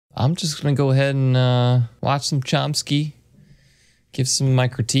I'm just going to go ahead and watch some Chomsky, give some my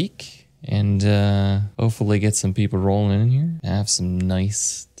critique, and hopefully get some people rolling in here and have some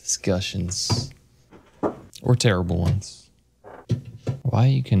nice discussions. Or terrible ones. Why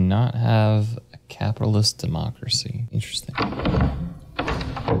you cannot have a capitalist democracy. Interesting.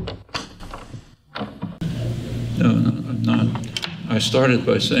 No, I'm not. I started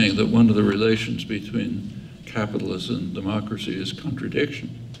by saying that one of the relations between capitalism and democracy is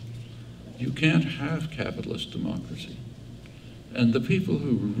contradiction. You can't have capitalist democracy. And the people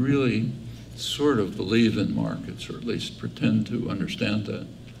who really sort of believe in markets, or at least pretend to understand that.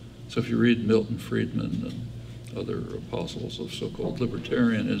 So if you read Milton Friedman and other apostles of so-called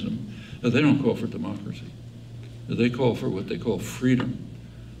libertarianism, they don't call for democracy. They call for what they call freedom,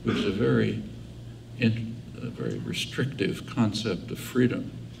 which is a very restrictive concept of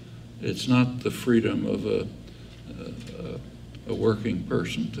freedom. It's not the freedom of a working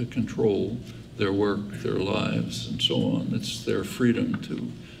person to control their work, their lives, and so on. It's their freedom to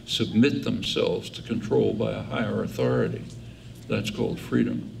submit themselves to control by a higher authority. That's called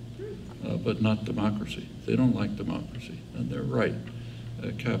freedom, but not democracy. They don't like democracy, and they're right.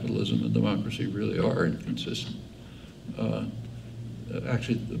 Capitalism and democracy really are inconsistent.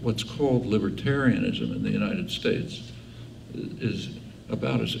 Actually, what's called libertarianism in the United States is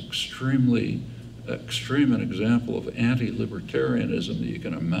about as extreme an example of anti-libertarianism that you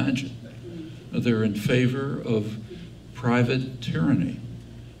can imagine. They're in favor of private tyranny,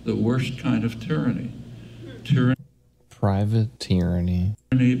 the worst kind of tyranny. Private tyranny.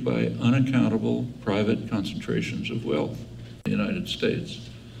 Tyranny by unaccountable private concentrations of wealth. The United States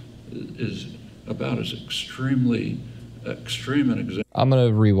is about as extreme an example. I'm going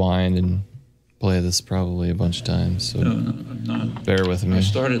to rewind and play this probably a bunch of times. So no, I'm not. Bear with me. I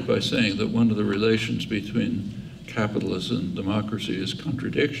started by saying that one of the relations between capitalism and democracy is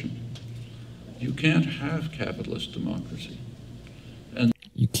contradiction. You can't have capitalist democracy. And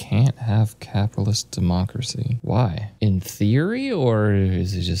you can't have capitalist democracy. Why? In theory, or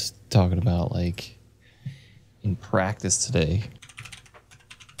is he just talking about like in practice today?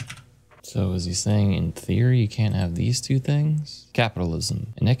 So is he saying in theory you can't have these two things?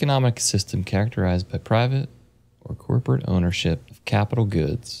 Capitalism, an economic system characterized by private or corporate ownership of capital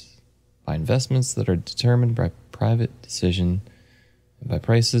goods, by investments that are determined by private decision, and by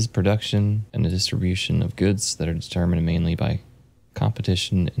prices, production, and the distribution of goods that are determined mainly by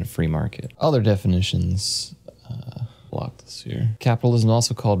competition in a free market. Other definitions, block this here. Capitalism,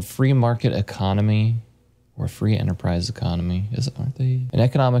 also called free market economy, or free enterprise economy, aren't they? An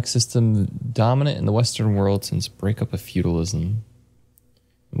economic system dominant in the Western world since breakup of feudalism,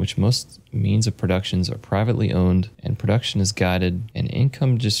 in which most means of productions are privately owned and production is guided and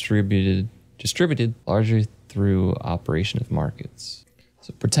income distributed largely through operation of markets.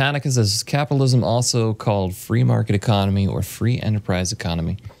 So Britannica says capitalism, also called free market economy or free enterprise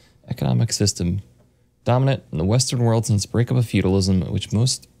economy, economic system dominant in the Western world since breakup of feudalism, in which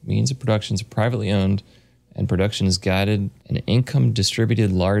most means of productions are privately owned and production is guided and income distributed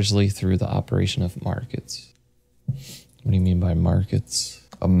largely through the operation of markets. What do you mean by markets?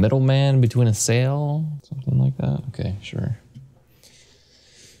 A middleman between a sale? Something like that? Okay, sure.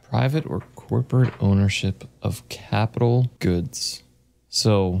 Private or corporate ownership of capital goods.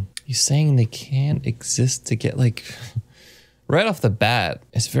 So he's saying they can't exist to get like... Right off the bat,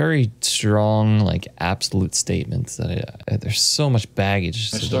 it's very strong, like absolute statements that there's so much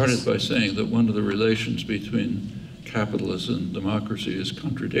baggage. I started by saying that one of the relations between capitalism and democracy is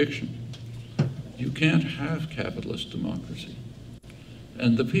contradiction. You can't have capitalist democracy.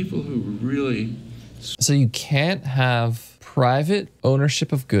 And the people who really... So you can't have private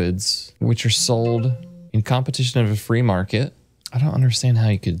ownership of goods, which are sold in competition of a free market. I don't understand how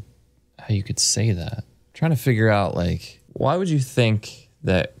you could say that. I'm trying to figure out, like, why would you think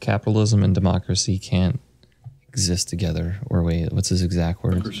that capitalism and democracy can't exist together? Or wait, what's his exact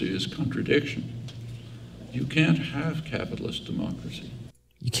word? Democracy is contradiction. You can't have capitalist democracy.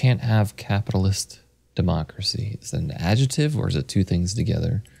 You can't have capitalist democracy. Is that an adjective or is it two things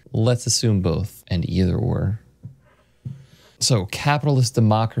together? Let's assume both and either or. So capitalist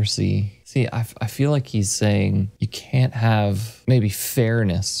democracy. See, I feel like he's saying you can't have maybe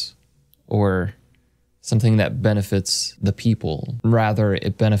fairness or something that benefits the people. Rather,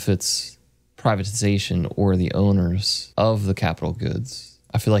 it benefits privatization or the owners of the capital goods.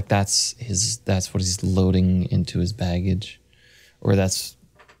 I feel like that's what he's loading into his baggage, or that's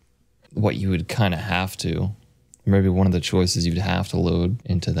what you would kind of have to. Maybe one of the choices you'd have to load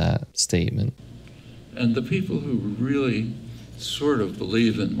into that statement. And the people who really sort of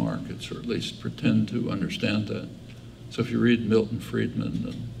believe in markets, or at least pretend to understand that. So if you read Milton Friedman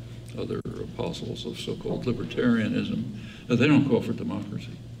and other apostles of so-called libertarianism, they don't call for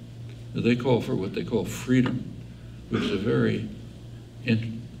democracy. They call for what they call freedom, which is a very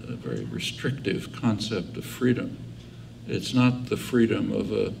restrictive concept of freedom. It's not the freedom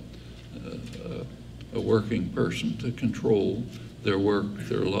of a working person to control their work,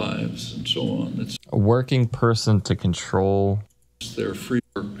 their lives, and so on. It's A working person to control their free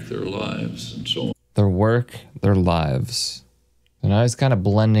work, their lives, and so on. their work, their lives. And I was kind of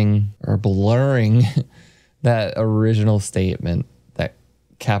blending or blurring that original statement that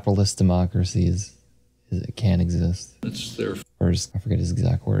capitalist democracies can't exist. It's their Or I forget his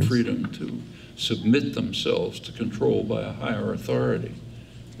exact words. freedom to submit themselves to control by a higher authority.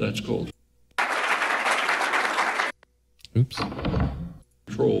 That's called Oops.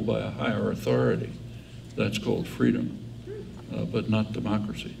 control by a higher authority. That's called freedom, but not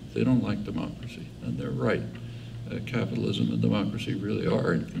democracy. They don't like democracy, and they're right. Capitalism and democracy really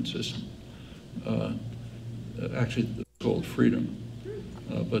are inconsistent. Actually, it's called freedom,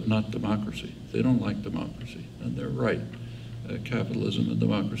 but not democracy. They don't like democracy, and they're right. Capitalism and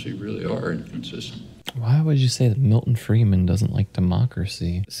democracy really are inconsistent. Why would you say that Milton Friedman doesn't like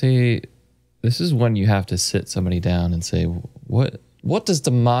democracy? See, this is when you have to sit somebody down and say, what does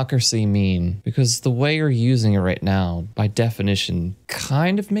democracy mean? Because the way you're using it right now, by definition,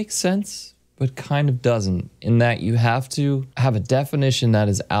 kind of makes sense, but kind of doesn't, in that you have to have a definition that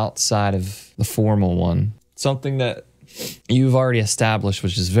is outside of the formal one. Something that you've already established,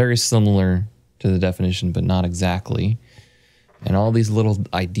 which is very similar to the definition, but not exactly. And all these little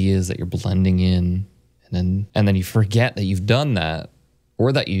ideas that you're blending in, and then you forget that you've done that,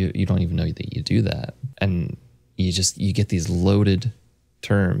 or that you don't even know that you do that. And you get these loaded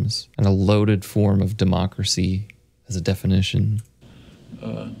terms and a loaded form of democracy as a definition.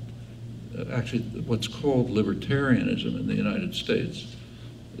 Actually, what's called libertarianism in the United States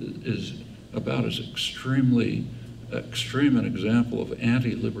is about as extreme an example of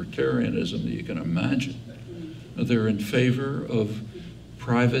anti-libertarianism that you can imagine. They're in favor of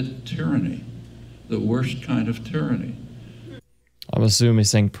private tyranny, the worst kind of tyranny. I'm assuming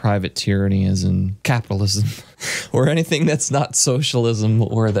he's saying private tyranny as in capitalism or anything that's not socialism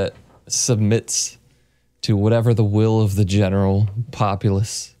or that submits to whatever the will of the general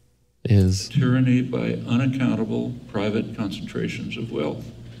populace is. Tyranny by unaccountable private concentrations of wealth.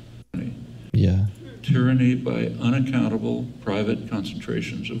 Yeah. Tyranny by unaccountable private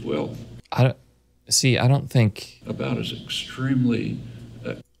concentrations of wealth. I don't think About as extremely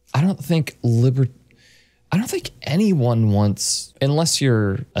I don't think anyone wants, unless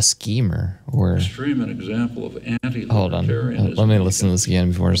you're a schemer or. extreme an example of anti-libertarianism. Hold on. Let me listen to this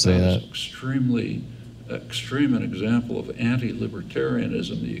again before I say that. Extreme an example of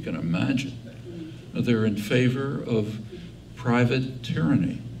anti-libertarianism that you can imagine. They're in favor of private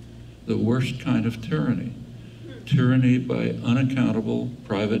tyranny, the worst kind of tyranny. Tyranny by unaccountable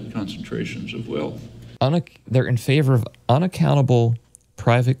private concentrations of wealth. They're in favor of unaccountable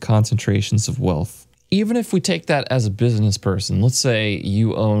private concentrations of wealth. Even if we take that as a business person, let's say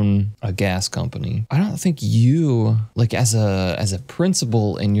you own a gas company. I don't think you, like as a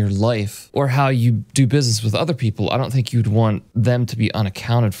principle in your life or how you do business with other people, I don't think you'd want them to be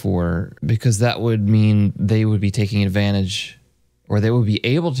unaccounted for, because that would mean they would be taking advantage, or they would be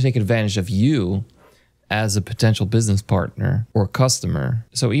able to take advantage of you as a potential business partner or customer.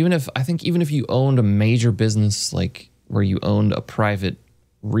 So even if you owned a major business, like where you owned a private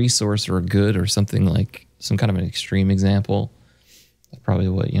resource or a good or something, like some kind of an extreme example, that's probably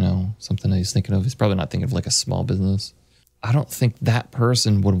what, something he's thinking of. He's probably not thinking of like a small business. I don't think that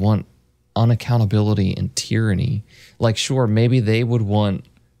person would want unaccountability and tyranny. Like, sure, maybe they would want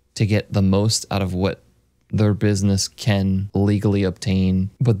to get the most out of what their business can legally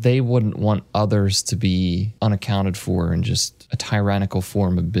obtain, but they wouldn't want others to be unaccounted for in just a tyrannical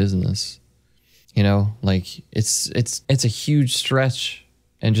form of business. Like it's a huge stretch.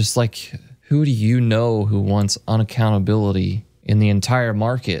 And just like, who do you know who wants unaccountability in the entire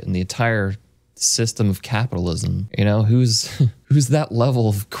market, in the entire system of capitalism? Who's that level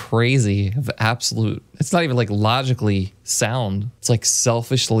of crazy, of absolute, it's not even like logically sound. It's like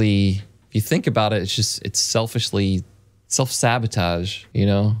selfishly, if you think about it, it's selfishly self-sabotage,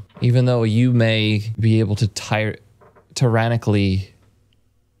 even though you may be able to tyrannically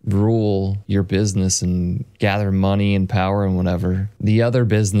rule your business and gather money and power and whatever, the other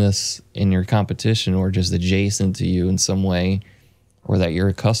business in your competition or just adjacent to you in some way, or that you're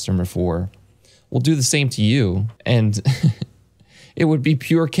a customer for, will do the same to you, and it would be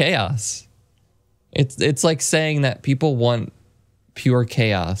pure chaos. It's like saying that people want pure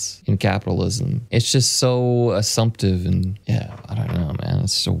chaos in capitalism. It's just so assumptive and yeah, I don't know, man.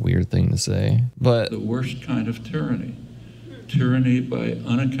 It's just a weird thing to say. But the worst kind of tyranny. Tyranny by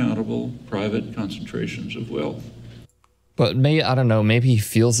unaccountable private concentrations of wealth. But I don't know, maybe he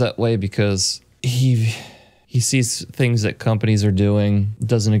feels that way because he sees things that companies are doing,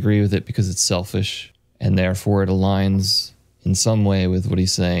 doesn't agree with it because it's selfish, and therefore it aligns in some way with what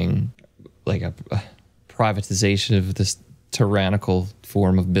he's saying, like a privatization of this tyrannical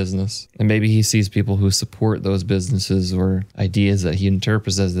form of business. And maybe he sees people who support those businesses or ideas that he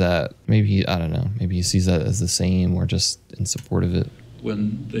interprets as that. Maybe, I don't know, maybe he sees that as the same or just in support of it.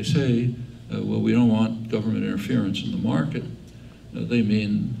 When they say, well, we don't want government interference in the market, they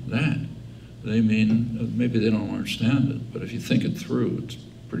mean that. They mean, maybe they don't understand it, but if you think it through, it's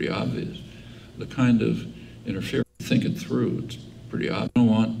pretty obvious. The kind of interference, think it through, it's pretty obvious. They don't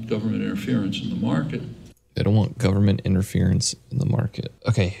want government interference in the market. They don't want government interference in the market.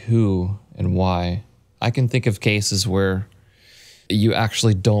 Okay, who and why? I can think of cases where you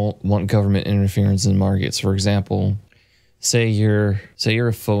actually don't want government interference in markets. For example, say you're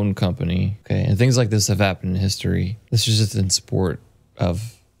a phone company, okay, and things like this have happened in history. This is just in support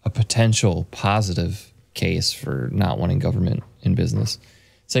of a potential positive case for not wanting government in business.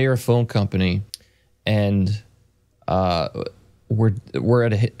 Say you're a phone company, and we're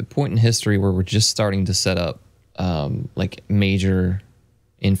at a point in history where we're just starting to set up like major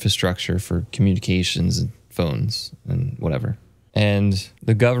infrastructure for communications and phones and whatever. And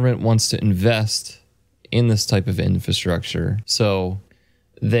the government wants to invest in this type of infrastructure. So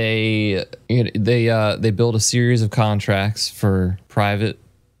they build a series of contracts for private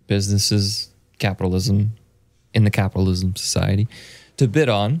businesses, capitalism, in the capitalism society, to bid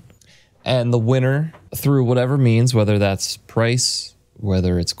on. And the winner, through whatever means, whether that's price,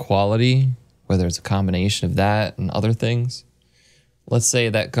 whether it's quality, whether it's a combination of that and other things, let's say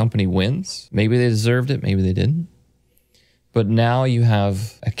that company wins. Maybe they deserved it, maybe they didn't. But now you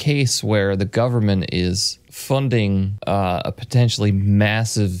have a case where the government is funding a potentially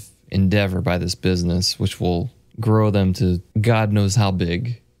massive endeavor by this business, which will grow them to God knows how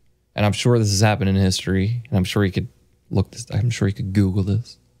big. And I'm sure this has happened in history, and I'm sure you could Google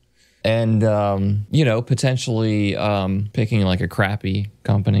this. And, potentially picking like a crappy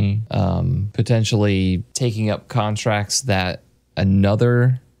company, potentially taking up contracts that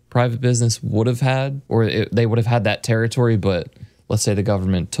another private business would have had, or they would have had that territory, but let's say the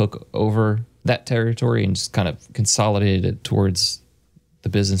government took over that territory and just kind of consolidated it towards the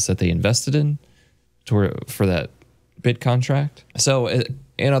business that they invested in for that bid contract. So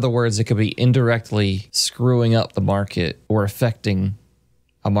in other words, it could be indirectly screwing up the market or affecting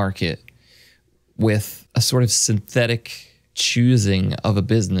a market with a sort of synthetic choosing of a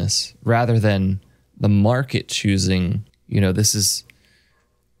business rather than the market choosing, this is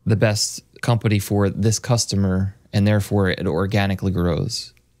the best company for this customer and therefore it organically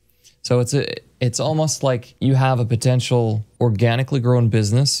grows. So it's almost like you have a potential organically grown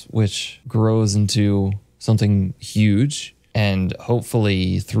business which grows into something huge, and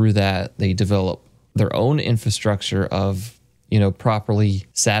hopefully through that they develop their own infrastructure of properly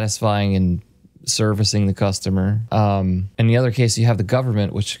satisfying and servicing the customer. In the other case, you have the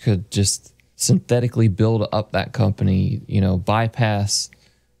government, which could just synthetically build up that company, bypass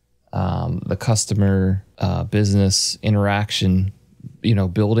the customer business interaction,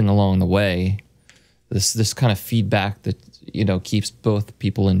 building along the way. This kind of feedback that, keeps both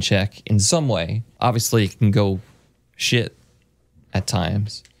people in check in some way. Obviously, it can go shit at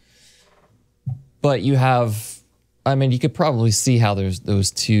times. But you could probably see how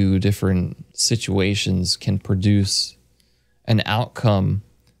those two different situations can produce an outcome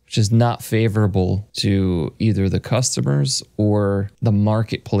which is not favorable to either the customers or the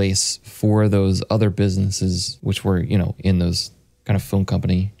marketplace for those other businesses, which were, in those kind of phone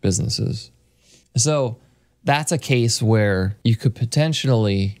company businesses. So that's a case where you could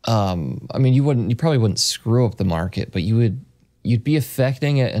potentially, you probably wouldn't screw up the market, but you'd be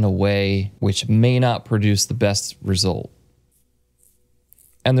affecting it in a way which may not produce the best result.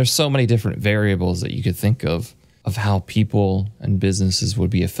 And there's so many different variables that you could think of how people and businesses would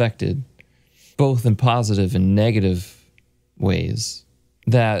be affected, both in positive and negative ways,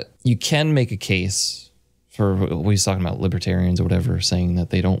 that you can make a case for what he's talking about, libertarians or whatever, saying that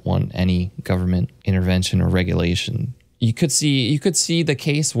they don't want any government intervention or regulation. You could see the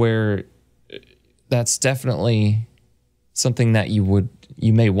case where that's definitely something that you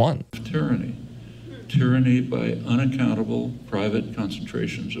may want. Tyranny by unaccountable private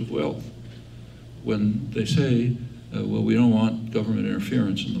concentrations of wealth. When they say, well, we don't want government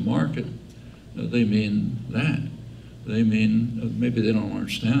interference in the market, they mean that. they mean, maybe they don't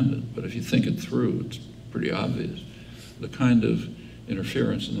understand it, but if you think it through, it's pretty obvious. The kind of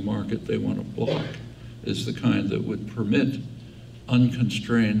interference in the market they want to block is the kind that would permit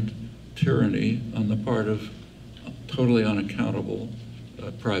unconstrained tyranny on the part of totally unaccountable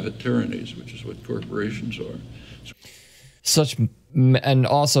private tyrannies, which is what corporations are. And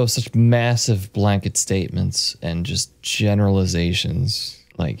also such massive blanket statements and just generalizations.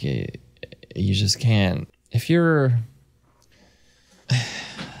 Like, you just can't. If you're,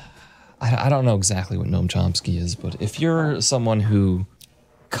 I don't know exactly what Noam Chomsky is, but if you're someone who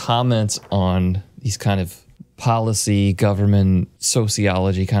comments on these kind of policy, government,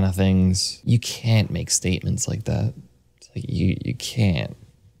 sociology kind of things, you can't make statements like that. It's like you can't.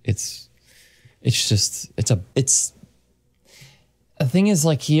 The thing is,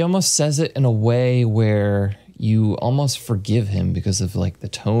 like, he almost says it in a way where you almost forgive him because of, like, the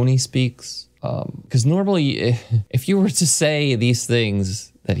tone he speaks. Because normally, if you were to say these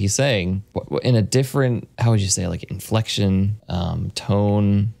things that he's saying in a different, how would you say, like, inflection,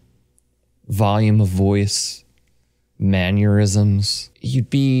 tone, volume of voice, mannerisms, I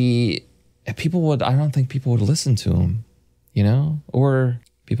don't think people would listen to him, you know? Or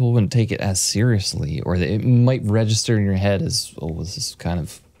people wouldn't take it as seriously, or it might register in your head as, oh, this is kind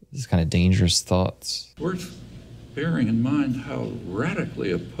of dangerous thoughts. Worth bearing in mind how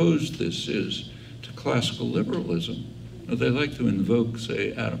radically opposed this is to classical liberalism. Now, they like to invoke,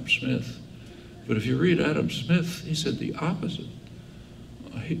 say, Adam Smith, but if you read Adam Smith, he said the opposite.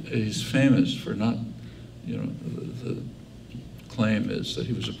 He's famous for not, the claim is that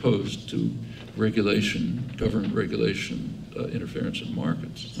he was opposed to regulation, government regulation, interference in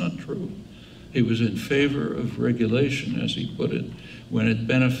markets. It's not true. He was in favor of regulation, as he put it, when it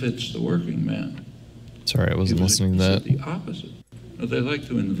benefits the working man. Sorry, I wasn't listening to that. He said the opposite. Now, they like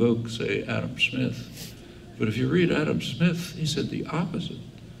to invoke, say, Adam Smith, but if you read Adam Smith, he said the opposite.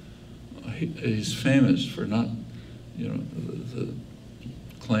 He's famous for not, the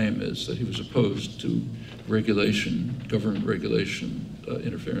claim is that he was opposed to regulation, government regulation,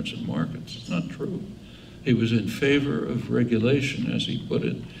 interference in markets. It's not true. He was in favor of regulation, as he put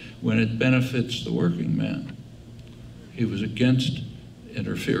it, when it benefits the working man. He was against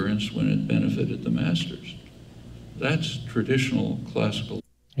interference when it benefited the masters. That's traditional classical.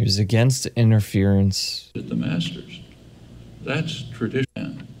 He was against interference. The masters. That's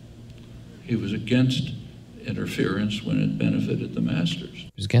traditional. He was against interference when it benefited the masters.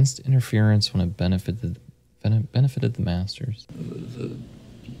 He was against interference when it benefited the masters. The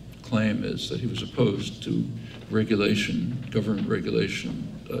claim is that he was opposed to regulation, government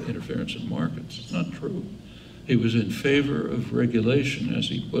regulation, interference in markets. It's not true. He was in favor of regulation, as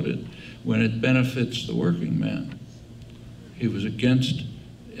he put it, when it benefits the working man. He was against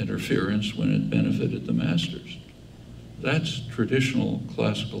interference when it benefited the masters. That's traditional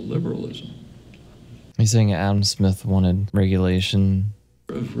classical liberalism. He's saying Adam Smith wanted regulation.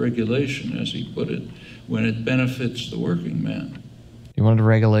 Of regulation, as he put it, when it benefits the working man. He wanted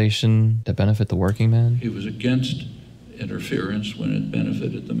regulation to benefit the working man? He was against interference when it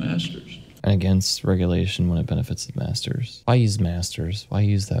benefited the masters. And against regulation when it benefits the masters. Why use masters? Why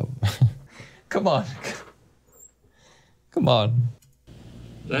use that? Come on. Come on.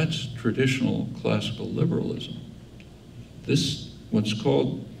 That's traditional classical liberalism. This, what's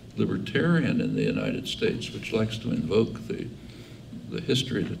called libertarian in the United States, which likes to invoke the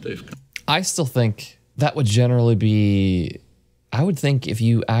history that they've come. I still think that would generally be, I would think if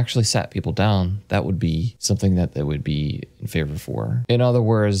you actually sat people down, that would be something that they would be in favor for. In other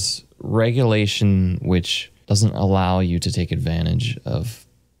words, regulation which doesn't allow you to take advantage of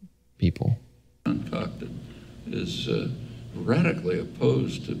people. Concocted is radically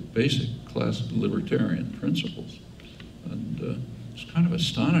opposed to basic classical libertarian principles. And it's kind of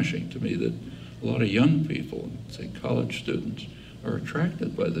astonishing to me that a lot of young people, say college students, are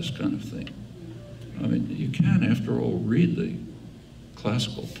attracted by this kind of thing. I mean, you can, after all, read the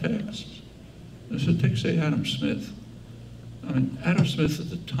classical texts. So take, say, Adam Smith. I mean, Adam Smith at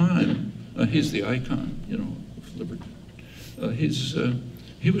the time, he's the icon, of liberty.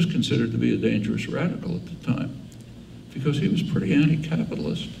 He was considered to be a dangerous radical at the time because he was pretty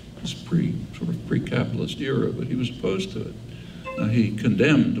anti-capitalist. It's sort of pre-capitalist era, but he was opposed to it. He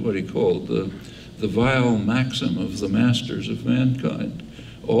condemned what he called the vile maxim of the masters of mankind,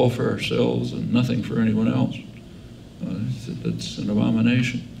 all for ourselves and nothing for anyone else. That's an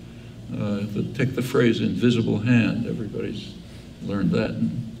abomination. Take the phrase invisible hand. Everybody's learned that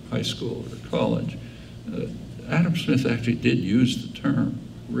in high school or college. Adam Smith actually did use the term,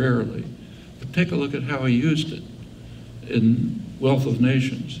 rarely. But take a look at how he used it. In Wealth of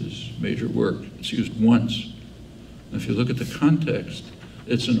Nations, his major work, it's used once. If you look at the context,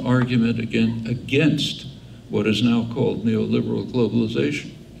 it's an argument against what is now called neoliberal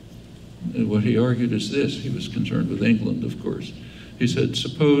globalization. And what he argued is this. He was concerned with England, of course. He said,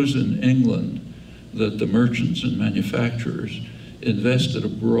 suppose in England that the merchants and manufacturers invested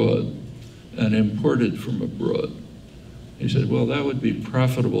abroad and imported from abroad. He said, well, that would be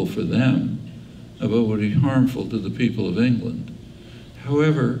profitable for them, but would be harmful to the people of England.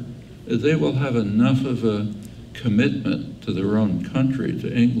 However, they will have enough of a commitment to their own country,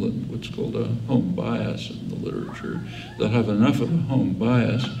 to England, what's called a home bias in the literature. They'll have enough of a home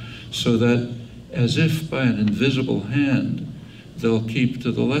bias so that, as if by an invisible hand, they'll keep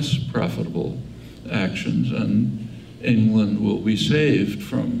to the less profitable actions, and England will be saved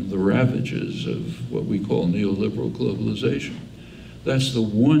from the ravages of what we call neoliberal globalization. That's the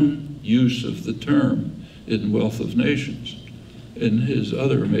one use of the term in Wealth of Nations. In his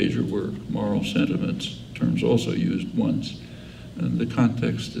other major work, Moral Sentiments, term's also used once. And the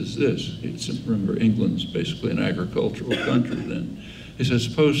context is this. Remember, England's basically an agricultural country then. He says,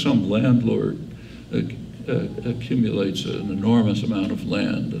 suppose some landlord accumulates an enormous amount of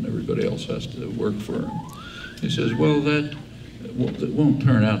land and everybody else has to work for him. He says, well, that won't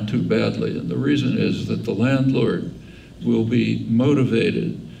turn out too badly. And the reason is that the landlord will be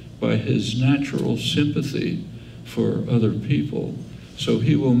motivated by his natural sympathy for other people. So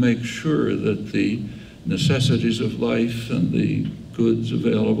he will make sure that the necessities of life and the goods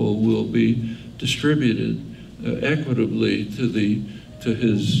available will be distributed equitably to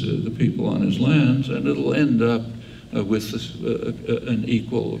the people on his lands, and it'll end up with an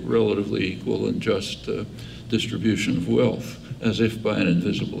equal, relatively equal and just distribution of wealth, as if by an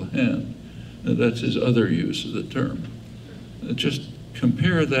invisible hand. And that's his other use of the term. Just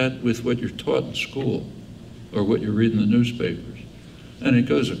compare that with what you're taught in school or what you read in the newspapers. And it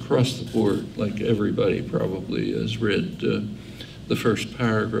goes across the board, like everybody probably has read the first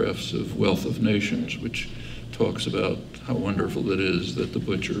paragraphs of Wealth of Nations, which talks about how wonderful it is that the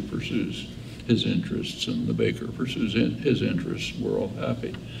butcher pursues his interests and the baker pursues his interests. We're all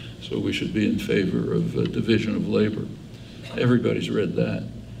happy. So we should be in favor of division of labor. Everybody's read that.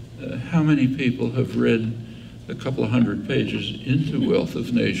 How many people have read a couple of hundred pages into Wealth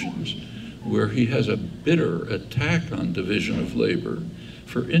of Nations where he has a bitter attack on division of labor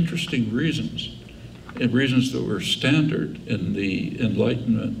for interesting reasons, and reasons that were standard in the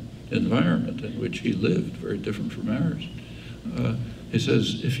Enlightenment environment in which he lived, very different from ours. He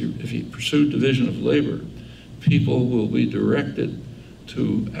says if you pursue division of labor, people will be directed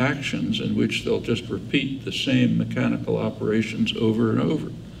to actions in which they'll just repeat the same mechanical operations over and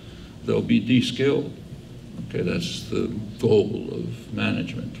over. They'll be de-skilled. Okay, that's the goal of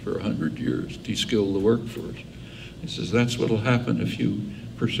management for 100 years, de-skill the workforce. He says that's what'll happen if you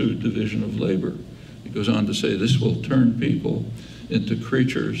pursue division of labor. He goes on to say this will turn people into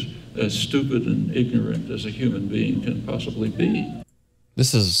creatures as stupid and ignorant as a human being can possibly be.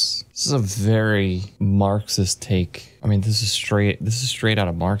 This is a very Marxist take. I mean, this is straight out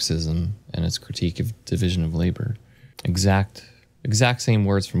of Marxism and its critique of division of labor. Exact same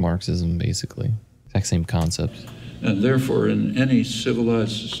words from Marxism, basically. Exact same concepts. And therefore, in any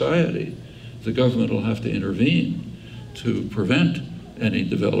civilized society, the government will have to intervene to prevent any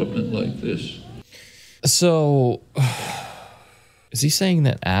development like this. So, is he saying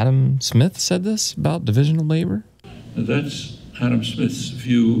that Adam Smith said this about division of labor? That's Adam Smith's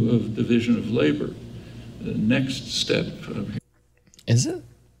view of division of labor. The next step. Is it?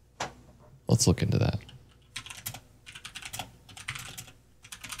 Let's look into that.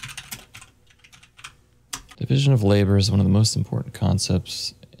 Division of labor is one of the most important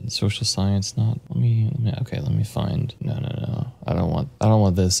concepts in social science. Let me find. No. I don't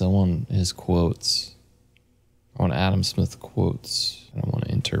want this. I want his quotes. I want Adam Smith quotes. I don't want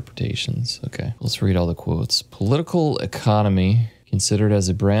interpretations. Okay, let's read all the quotes. Political economy, considered as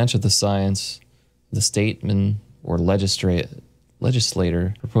a branch of the science, the statesman or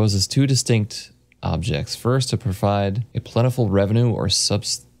legislator proposes two distinct objects. First, to provide a plentiful revenue or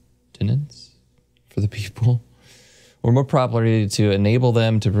subsistence for the people, or more properly, to enable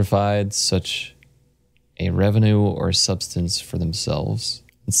them to provide such a revenue or substance for themselves.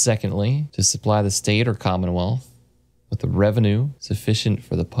 And secondly, to supply the state or commonwealth with the revenue sufficient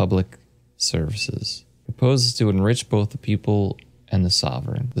for the public services. Proposes to enrich both the people and the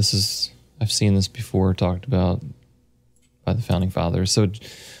sovereign. I've seen this before talked about by the founding fathers. So,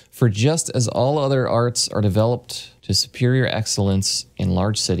 for just as all other arts are developed to superior excellence in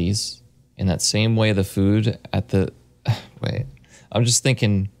large cities, in that same way the food at the I'm just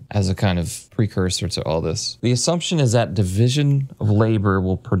thinking as a kind of precursor to all this. The assumption is that division of labor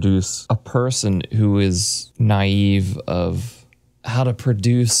will produce a person who is naive of how to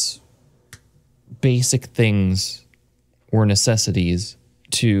produce basic things or necessities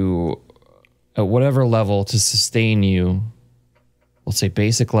to, at whatever level, to sustain you. Let's say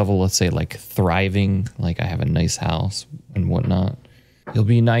basic level, let's say like thriving, like I have a nice house and whatnot. You'll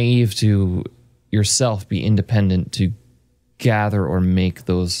be naive to yourself be independent to gather or make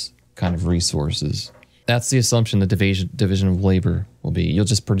those kind of resources. That's the assumption that division of labor will be. You'll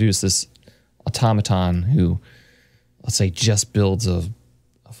just produce this automaton who, let's say, just builds a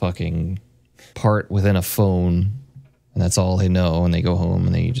fucking part within a phone, and that's all they know, and they go home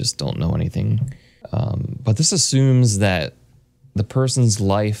and they just don't know anything. But this assumes that the person's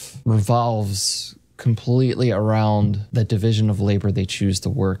life revolves completely around the division of labor they choose to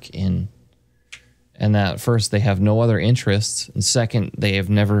work in. And that first, they have no other interests, and second,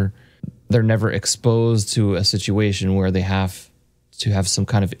 they're never exposed to a situation where they have to have some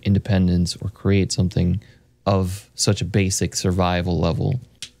kind of independence or create something of such a basic survival level.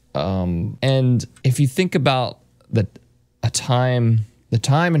 And if you think about the time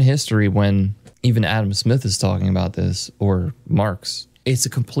in history when even Adam Smith is talking about this, or Marx, it's a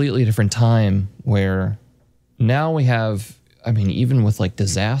completely different time where now we have, I mean, even with like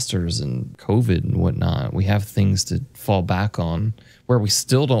disasters and COVID and whatnot, we have things to fall back on where we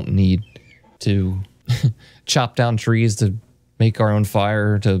still don't need to chop down trees to make our own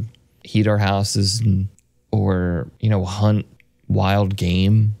fire, to heat our houses, or, you know, hunt wild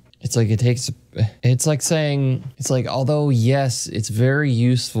game. It's like, although yes, it's very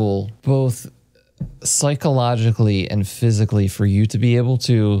useful both psychologically and physically for you to be able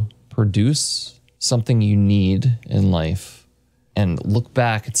to produce something you need in life and look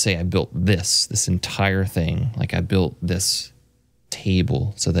back and say, I built this entire thing. Like I built this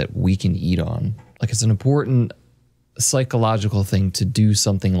table so that we can eat on. Like it's an important psychological thing to do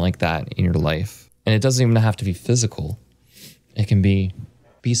something like that in your life. And it doesn't even have to be physical. It can be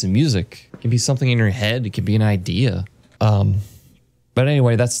a piece of music. It can be something in your head. It can be an idea. But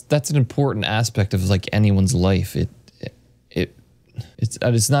anyway, that's an important aspect of like anyone's life.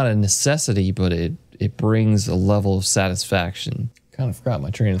 It's not a necessity, but it brings a level of satisfaction. Kind of forgot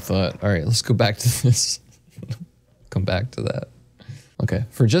my train of thought. All right, let's go back to this. Come back to that. Okay.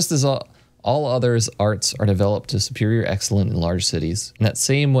 For just as all others arts are developed to superior excellence in large cities, in that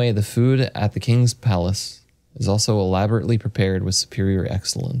same way the food at the king's palace is also elaborately prepared with superior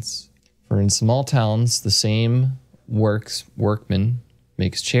excellence. For in small towns, the same workman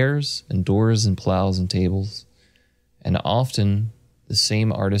makes chairs and doors and plows and tables, and often the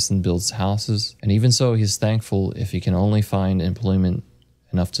same artisan builds houses, and even so he is thankful if he can only find employment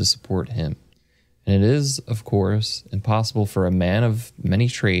enough to support him. And it is, of course, impossible for a man of many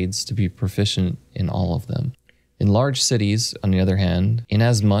trades to be proficient in all of them. In large cities, on the other hand,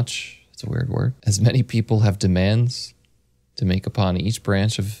 inasmuch, it's a weird word, as many people have demands to make upon each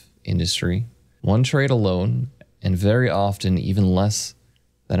branch of industry, one trade alone, and very often even less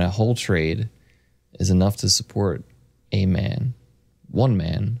than a whole trade, is enough to support a man. One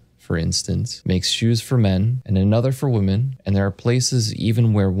man, for instance, makes shoes for men and another for women, and there are places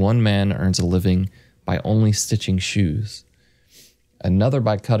even where one man earns a living by only stitching shoes, another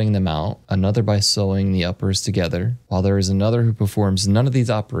by cutting them out, another by sewing the uppers together, while there is another who performs none of these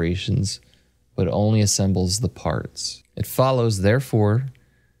operations, but only assembles the parts. It follows, therefore,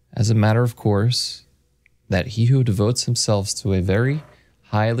 as a matter of course, that he who devotes himself to a very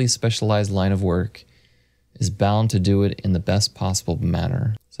highly specialized line of work is bound to do it in the best possible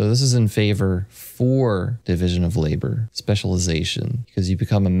manner. So this is in favor for division of labor, specialization, because you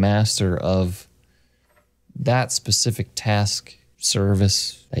become a master of that specific task,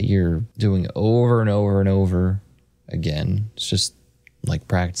 service that you're doing over and over and over again. It's just like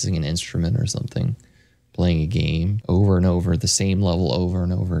practicing an instrument or something, playing a game over and over, the same level over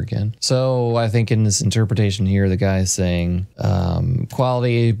and over again. So I think in this interpretation here, the guy is saying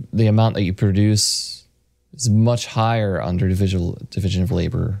quality, the amount that you produce, is much higher under division of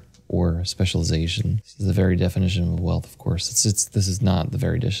labor or specialization. This is the very definition of wealth, of course. This is not the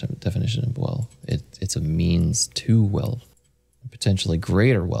very definition of wealth. It's a means to wealth, potentially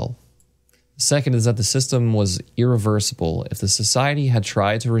greater wealth. The second is that the system was irreversible. If the society had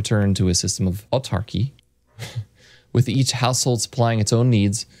tried to return to a system of autarky, with each household supplying its own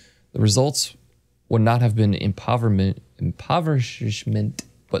needs, the results would not have been impoverishment,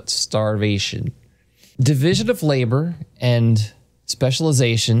 but starvation. Division of labor and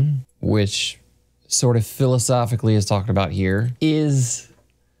specialization, which sort of philosophically is talked about here, is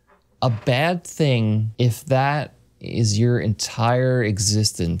a bad thing if that is your entire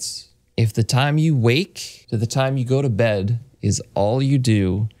existence. If the time you wake to the time you go to bed is all you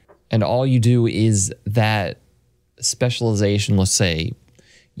do, and all you do is that specialization, let's say,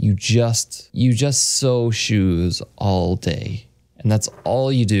 you just sew shoes all day, and that's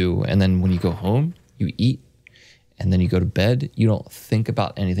all you do. And then when you go home, you eat, and then you go to bed. You don't think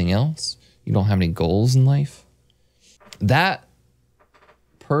about anything else. You don't have any goals in life. That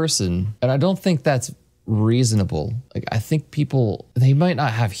person, and I don't think that's reasonable. Like, I think people, they might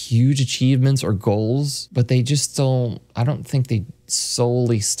not have huge achievements or goals, but they just don't, I don't think they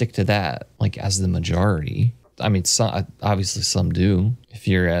solely stick to that, like, as the majority. I mean, obviously some do. If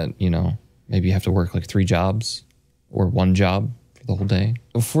you're at, maybe you have to work like 3 jobs or 1 job for the whole day.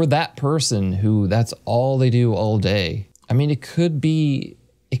 But for that person who that's all they do all day, I mean, it could be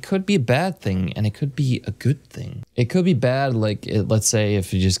a bad thing, and it could be a good thing. It could be bad, like, let's say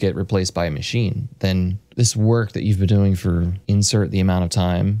if you just get replaced by a machine, then this work that you've been doing for insert the amount of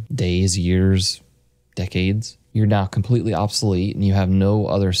time, days, years, decades, you're now completely obsolete, and you have no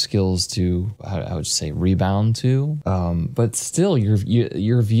other skills to, I would say, rebound to. But still,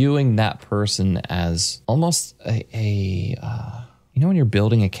 you're viewing that person as almost when you're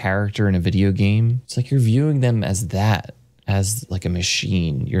building a character in a video game, it's like you're viewing them as that, as like a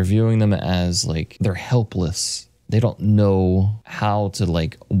machine. You're viewing them as like they're helpless. They don't know how to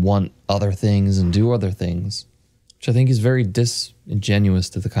like want other things and do other things, which I think is very disingenuous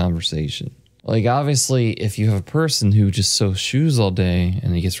to the conversation. Like, obviously, if you have a person who just sews shoes all day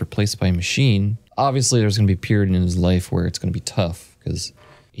and he gets replaced by a machine, obviously there's going to be a period in his life where it's going to be tough because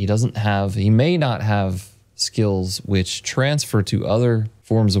he may not have skills which transfer to other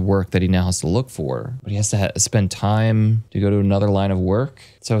forms of work that he now has to look for, but he has to spend time to go to another line of work.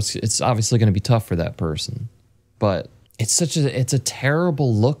 So it's obviously going to be tough for that person. But it's a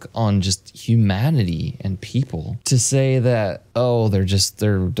terrible look on just humanity and people to say that, oh,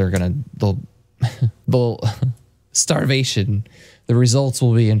 they'll starvation. The results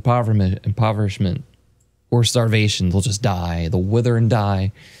will be impoverishment or starvation. They'll just die. They'll wither and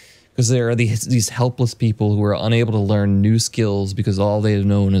die. Because there are these helpless people who are unable to learn new skills because all they've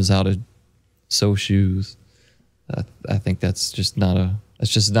known is how to sew shoes. I think that's just not a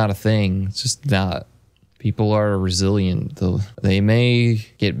thing. It's just not. People are resilient. They may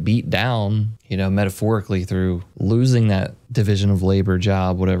get beat down, metaphorically through losing that division of labor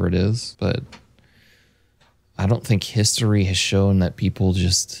job, whatever it is. But I don't think history has shown that people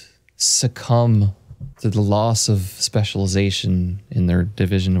just succumb to the loss of specialization in their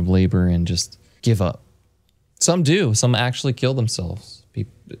division of labor and just give up. Some do. Some actually kill themselves,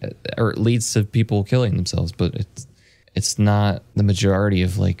 or it leads to people killing themselves. But it's not the majority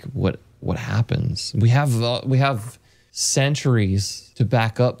of like what happens. We have centuries to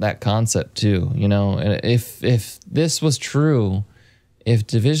back up that concept too. And if this was true, if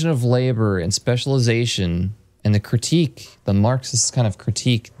division of labor and specialization and the Marxist kind of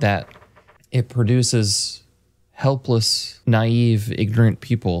critique that it produces helpless, naive, ignorant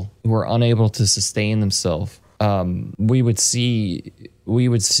people who are unable to sustain themselves, we would see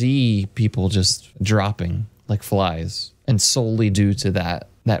people just dropping like flies, and solely due to that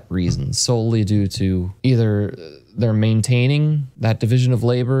reason, solely due to either they're maintaining that division of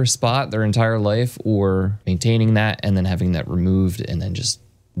labor spot their entire life, or maintaining that and then having that removed and then just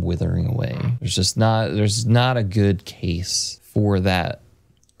withering away. There's not a good case for that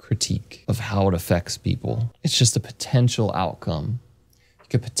critique of how it affects people. It's just a potential outcome. You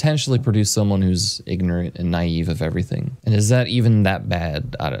could potentially produce someone who's ignorant and naive of everything. And is that even that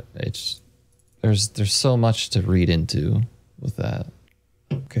bad? There's so much to read into with that.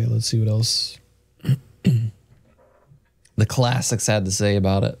 Okay, let's see what else the classics had to say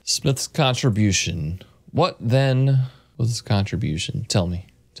about it. Smith's contribution. What then was his contribution? Tell me,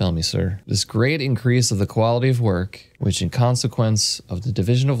 sir. This great increase of the quality of work, which in consequence of the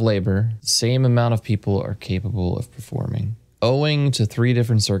division of labor, the same amount of people are capable of performing, owing to 3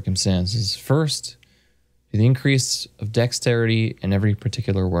 different circumstances. First, to the increase of dexterity in every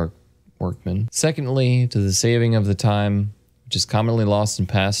particular workman. Secondly, to the saving of the time, which is commonly lost in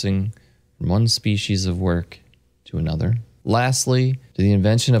passing from one species of work to another. Lastly, to the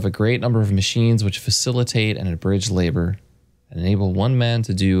invention of a great number of machines which facilitate and abridge labor and enable one man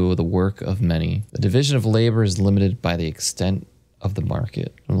to do the work of many. The division of labor is limited by the extent of the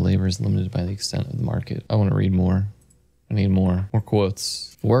market. Labor is limited by the extent of the market. I want to read more. I need more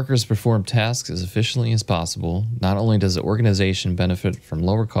quotes. If workers perform tasks as efficiently as possible, not only does the organization benefit from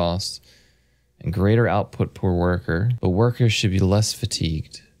lower costs and greater output per worker, but workers should be less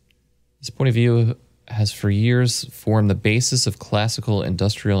fatigued. This point of view has for years formed the basis of classical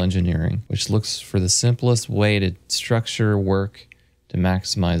industrial engineering, which looks for the simplest way to structure work to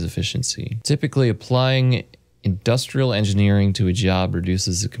maximize efficiency. Typically, applying industrial engineering to a job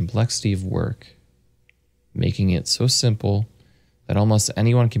reduces the complexity of work, making it so simple that almost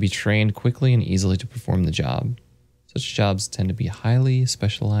anyone can be trained quickly and easily to perform the job. Such jobs tend to be highly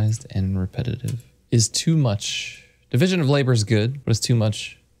specialized and repetitive. Is too much. Division of labor is good, but is too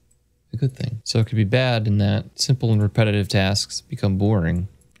much a good thing? So it could be bad in that simple and repetitive tasks become boring.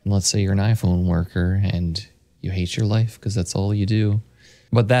 And let's say you're an iPhone worker and you hate your life because that's all you do.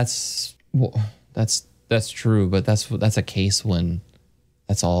 But that's true, but that's a case when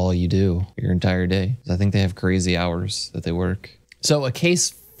that's all you do your entire day. I think they have crazy hours that they work. So a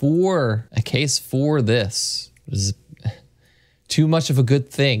case for this is too much of a good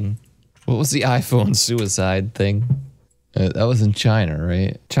thing. What was the iPhone suicide thing? That was in China,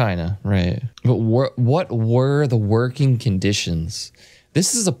 right? China, right. But what were the working conditions?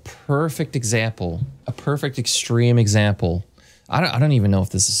 This is a perfect example, a perfect extreme example. I don't even know if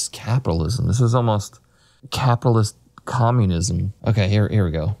this is capitalism. This is almost capitalist communism. Okay, here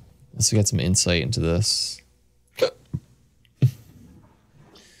we go. Let's get some insight into this.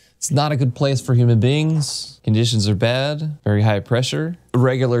 It's not a good place for human beings. Conditions are bad, very high pressure,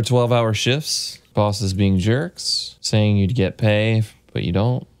 irregular 12-hour shifts, bosses being jerks, saying you'd get pay, but you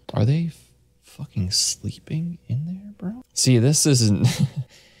don't. Are they fucking sleeping in there, bro? See, this isn't...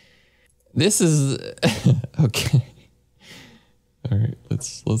 This is... Okay. All right,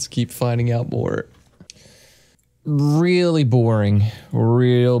 let's keep finding out more. Really boring,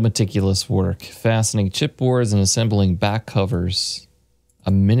 real meticulous work. Fastening chipboards and assembling back covers. A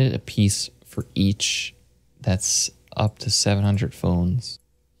minute a piece for each. That's up to 700 phones.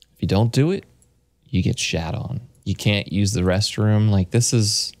 If you don't do it, you get shat on. You can't use the restroom. Like, this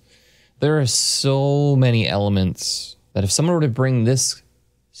is... There are so many elements that if someone were to bring this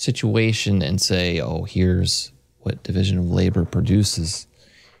situation and say, oh, here's what division of labor produces,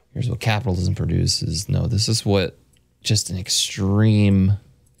 here's what capitalism produces. No, this is what just an extreme,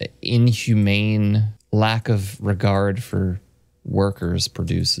 inhumane lack of regard for workers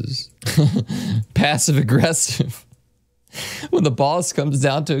produces. Passive aggressive. When the boss comes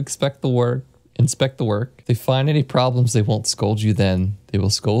down to inspect the work, if they find any problems, they won't scold you then. They will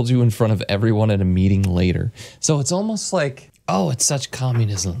scold you in front of everyone at a meeting later. So it's almost like, oh, it's such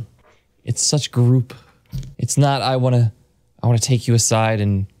communism. It's such group. It's not, I want to take you aside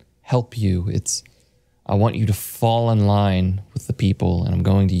and help you. It's, I want you to fall in line with the people, and I'm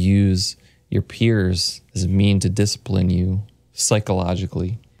going to use your peers as a mean to discipline you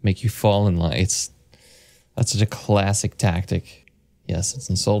psychologically, make you fall in line. That's such a classic tactic. Yes, it's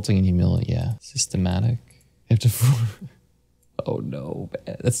insulting and humiliating. Yeah, systematic. You have to. Oh no,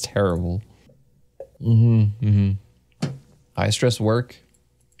 man. That's terrible. High stress work,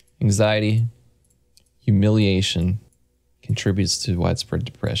 anxiety, humiliation contributes to widespread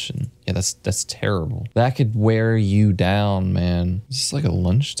depression. Yeah, that's terrible. That could wear you down, man. Is this like a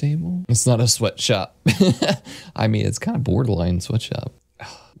lunch table? It's not a sweatshop. I mean, it's kind of borderline sweatshop.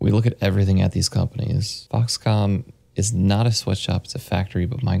 We look at everything at these companies. Foxconn is not a sweatshop, it's a factory,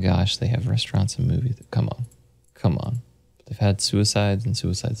 but my gosh, they have restaurants and movies. Come on. They've had suicides and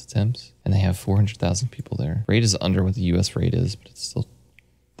suicide attempts, and they have 400,000 people there. Rate is under what the US rate is, but it's still,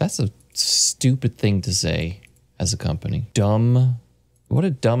 that's a stupid thing to say as a company. Dumb. What a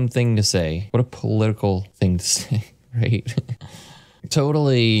dumb thing to say. What a political thing to say, right?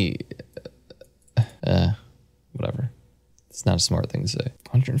 Totally, whatever. It's not a smart thing to say.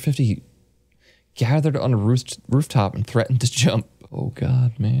 150 gathered on a rooftop and threatened to jump. Oh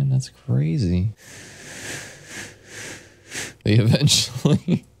God, man, that's crazy. They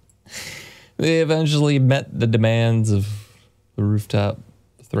eventually met the demands of the rooftop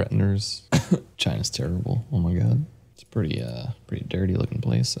threateners. China's terrible. Oh my God. It's pretty dirty looking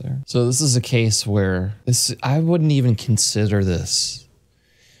place there. So this is a case where I wouldn't even consider this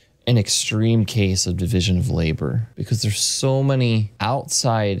an extreme case of division of labor, because there's so many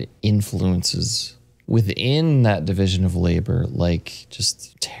outside influences within that division of labor, like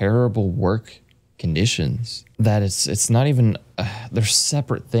just terrible work conditions, that it's not even, they're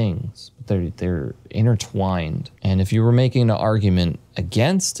separate things, but they're intertwined. And if you were making an argument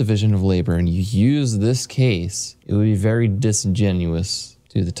against division of labor and you use this case, it would be very disingenuous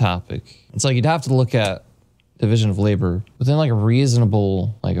to the topic. It's like you'd have to look at division of labor within like a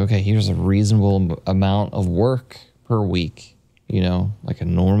reasonable, like, okay, here's a reasonable amount of work per week, you know, like a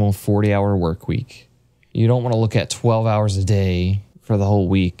normal 40-hour work week. You don't want to look at 12 hours a day for the whole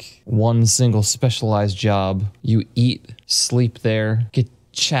week. One single specialized job. You eat, sleep there, get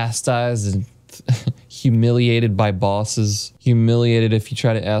chastised, and humiliated by bosses, humiliated if you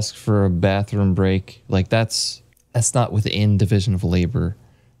try to ask for a bathroom break. Like that's not within division of labor.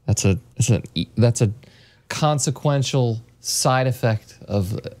 That's a consequential side effect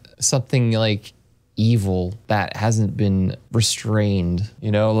of something like evil that hasn't been restrained.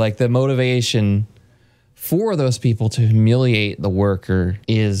 You know, like the motivation for those people to humiliate the worker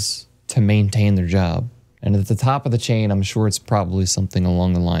is to maintain their job. And at the top of the chain, I'm sure it's probably something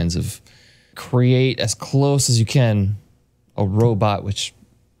along the lines of create as close as you can a robot which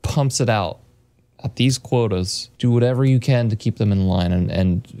pumps it out at these quotas. Do whatever you can to keep them in line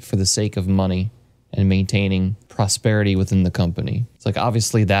and for the sake of money and maintaining prosperity within the company. It's like,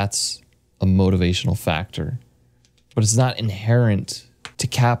 obviously that's a motivational factor, but it's not inherent to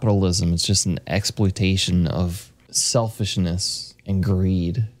capitalism. It's just an exploitation of selfishness and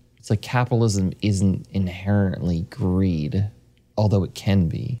greed. It's like capitalism isn't inherently greed, although it can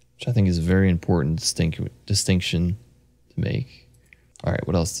be, which I think is a very important distinction to make. All right,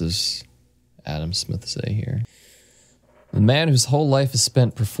 what else does Adam Smith say here? The man whose whole life is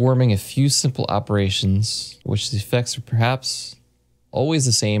spent performing a few simple operations, which the effects are perhaps always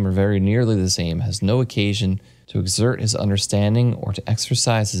the same or very nearly the same, has no occasion to exert his understanding or to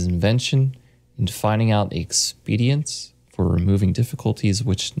exercise his invention in finding out the expedients for removing difficulties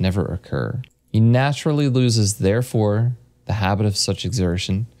which never occur. He naturally loses, therefore, the habit of such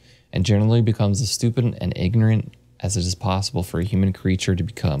exertion, and generally becomes as stupid and ignorant as it is possible for a human creature to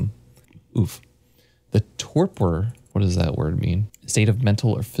become. Oof. The torpor, what does that word mean? A state of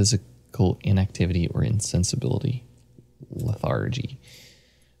mental or physical inactivity or insensibility, lethargy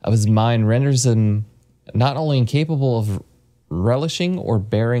of his mind renders him not only incapable of relishing or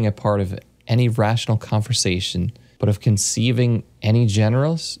bearing a part of any rational conversation, but of conceiving any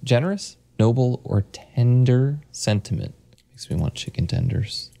generous, noble, or tender sentiment. Makes me want chicken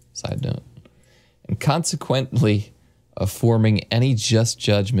tenders, side note. And consequently, of forming any just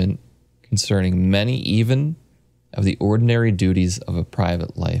judgment concerning many even of the ordinary duties of a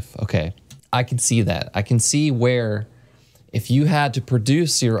private life. Okay, I can see that. I can see where if you had to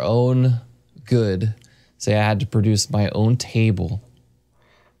produce your own good, say I had to produce my own table,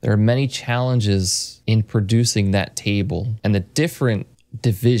 there are many challenges in producing that table and the different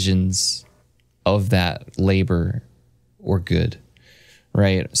divisions of that labor or good,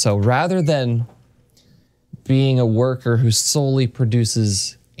 right? So rather than being a worker who solely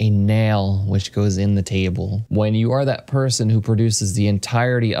produces a nail which goes in the table, when you are that person who produces the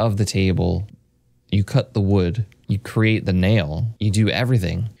entirety of the table, you cut the wood, you create the nail, you do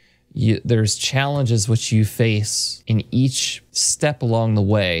everything. There's challenges which you face in each step along the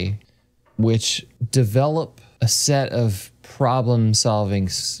way, which develop a set of problem-solving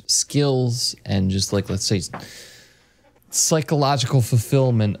skills and just like, let's say, psychological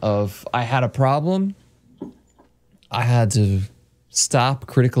fulfillment of, I had a problem, I had to stop,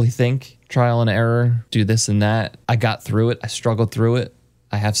 critically think, trial and error, do this and that. I got through it, I struggled through it,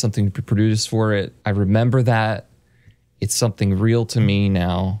 I have something to produce for it. I remember that. It's something real to me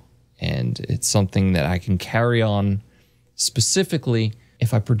now, and it's something that I can carry on specifically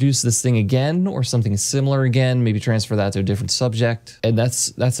if I produce this thing again or something similar again, maybe transfer that to a different subject. And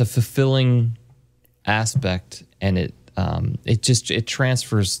that's a fulfilling aspect, and it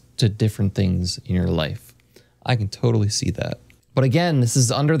transfers to different things in your life. I can totally see that. But again, this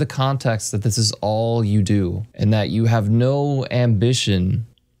is under the context that this is all you do and that you have no ambition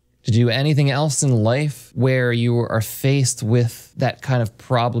to do anything else in life where you are faced with that kind of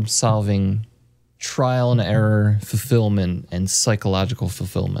problem-solving, trial and error fulfillment and psychological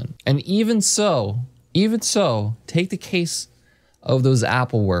fulfillment. And even so, take the case of those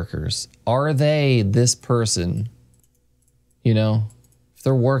Apple workers. Are they this person? You know, if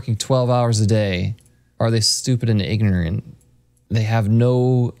they're working 12 hours a day, are they stupid and ignorant? They have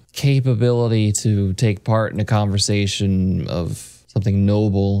no capability to take part in a conversation of something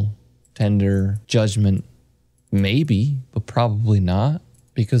noble, tender, judgment. Maybe, but probably not,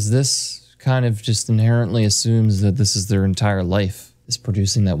 because this kind of just inherently assumes that this is their entire life, is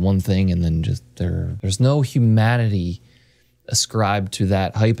producing that one thing, and then just there's no humanity ascribed to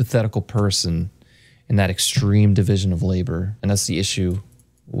that hypothetical person in that extreme division of labor. And that's the issue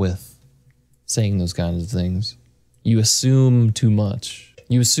with saying those kinds of things. You assume too much.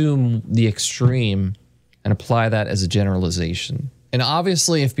 You assume the extreme and apply that as a generalization. And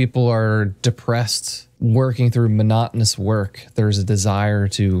obviously, if people are depressed working through monotonous work, there's a desire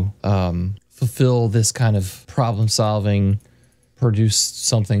to fulfill this kind of problem solving, produce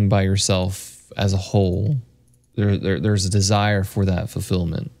something by yourself as a whole. There's a desire for that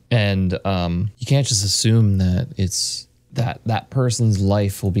fulfillment. And you can't just assume that it's that person's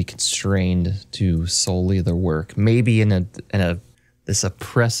life will be constrained to solely their work. Maybe in a this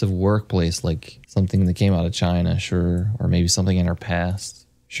oppressive workplace, like something that came out of China, sure, or maybe something in our past,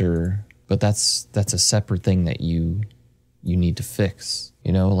 sure. But that's a separate thing that you need to fix.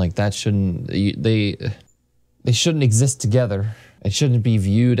 You know, like that shouldn't they shouldn't exist together. It shouldn't be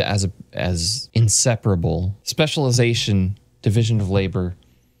viewed as inseparable. Specialization, division of labor,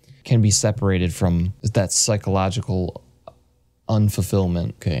 can be separated from that psychological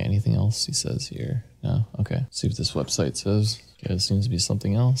unfulfillment. Okay, anything else he says here? No? Okay. Let's see what this website says. Okay, it seems to be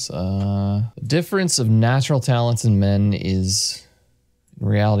something else. The difference of natural talents in men is, in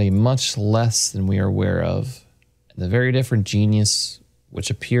reality, much less than we are aware of. And the very different genius which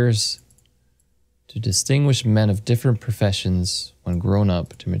appears to distinguish men of different professions when grown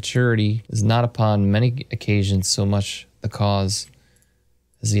up to maturity is not upon many occasions so much the cause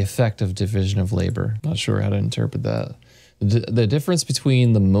as the effect of division of labor. Not sure how to interpret that. The difference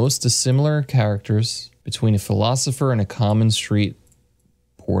between the most dissimilar characters between a philosopher and a common street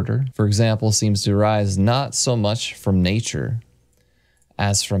porter, for example, seems to arise not so much from nature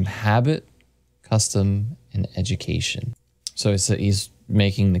as from habit, custom, and education. So he's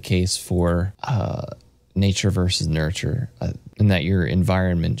making the case for nature versus nurture, and that your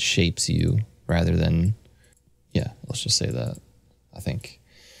environment shapes you rather than, yeah, let's just say that, I think.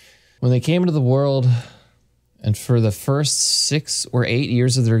 When they came into the world, and for the first 6 or 8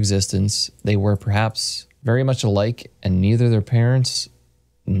 years of their existence, they were perhaps very much alike, and neither their parents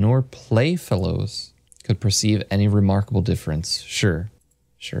nor playfellows could perceive any remarkable difference. Sure.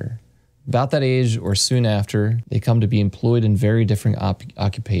 About that age or soon after, they come to be employed in very different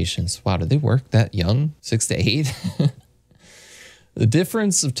occupations. Wow, did they work that young? 6 to 8? The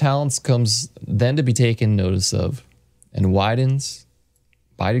difference of talents comes then to be taken notice of and widens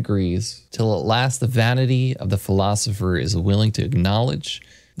by degrees till at last the vanity of the philosopher is willing to acknowledge.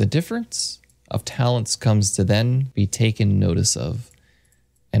 The difference of talents comes to then be taken notice of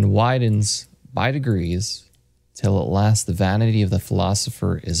and widens by degrees till at last the vanity of the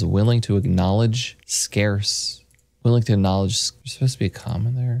philosopher is willing to acknowledge scarce. Willing to acknowledge, there's supposed to be a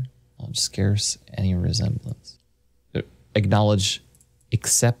comma there. Scarce any resemblance. Acknowledge,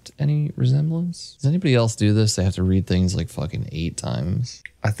 accept any resemblance. Does anybody else do this? They have to read things like fucking 8 times.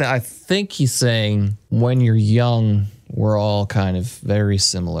 I think he's saying when you're young, we're all kind of very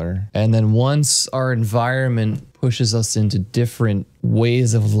similar. And then once our environment pushes us into different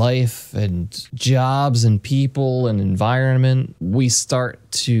ways of life and jobs and people and environment, we start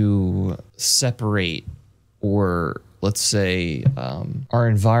to separate, or let's say our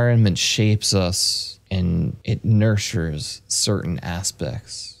environment shapes us and it nurtures certain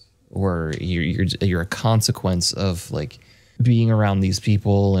aspects, or you're a consequence of like being around these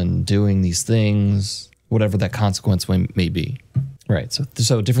people and doing these things, whatever that consequence may be. Right.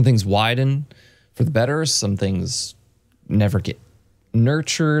 So different things widen for the better. Some things never get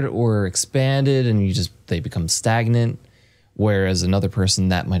nurtured or expanded, and they become stagnant. Whereas another person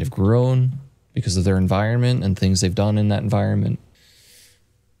that might have grown because of their environment and things they've done in that environment.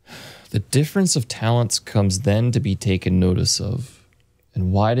 The difference of talents comes then to be taken notice of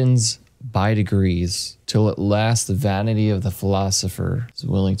and widens by degrees till at last the vanity of the philosopher is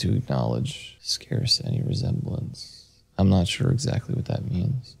willing to acknowledge scarce any resemblance. I'm not sure exactly what that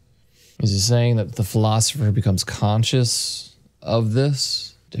means. Is he saying that the philosopher becomes conscious of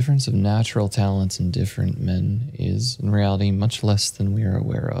this? Difference of natural talents in different men is, in reality, much less than we are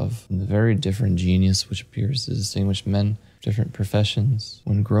aware of. And the very different genius which appears to distinguish men of different professions,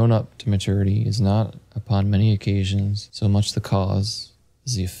 when grown up to maturity, is not, upon many occasions, so much the cause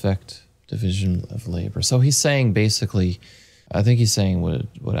as the effect, division of labor. So he's saying basically, I think he's saying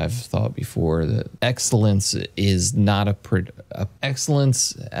what I've thought before, that excellence is not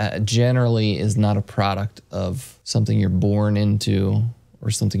excellence generally is not a product of something you're born into or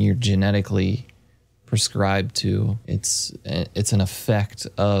something you're genetically prescribed to. It's an effect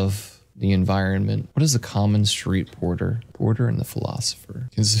of the environment. What is the common street porter? Porter and the philosopher.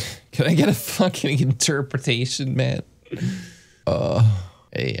 Can I get a fucking interpretation, man?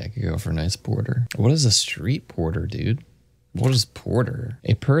 Hey, I could go for a nice porter. What is a street porter, dude? What is porter?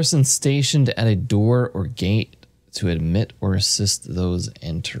 A person stationed at a door or gate to admit or assist those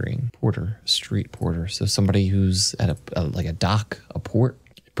entering. Porter, street porter. So somebody who's at like a dock, a port.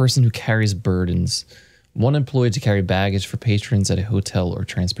 A person who carries burdens. One employed to carry baggage for patrons at a hotel or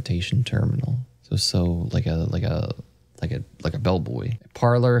transportation terminal. So like a bellboy. A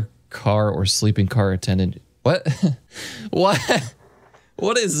parlor, car, or sleeping car attendant. What? What?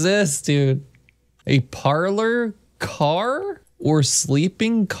 What is this, dude? A parlor, car, or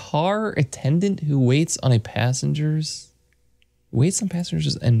sleeping car attendant who waits on a passenger's waits on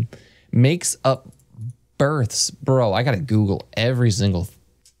passengers and makes up berths. Bro, I gotta Google everything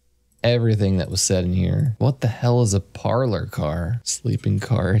that was said in here. What the hell is a parlor car? Sleeping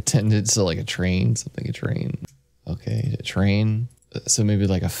car attendant. So like a train, something a train. Okay, a train. So maybe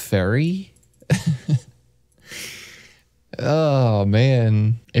like a ferry? Oh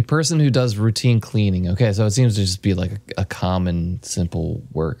man. A person who does routine cleaning. Okay, so it seems to just be like a common, simple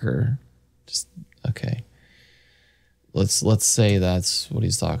worker. Just okay. Let's say that's what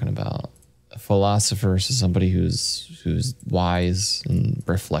he's talking about. A philosopher is somebody who's wise and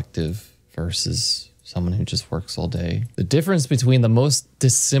reflective versus someone who just works all day. The difference between the most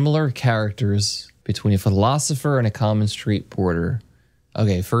dissimilar characters between a philosopher and a common street porter.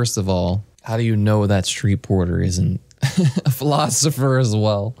 Okay, first of all, how do you know that street porter isn't a philosopher as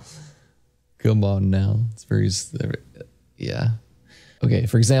well? Come on now. It's very, yeah. Okay,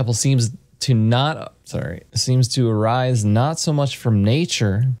 for example, seems to arise not so much from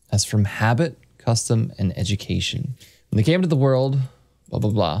nature as from habit, custom, and education. When they came to the world, blah, blah,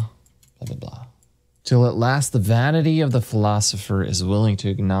 blah, blah, blah, blah. Till at last the vanity of the philosopher is willing to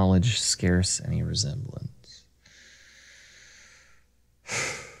acknowledge scarce any resemblance.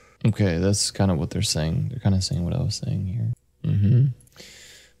 Okay, that's kind of what they're saying. They're kind of saying what I was saying here.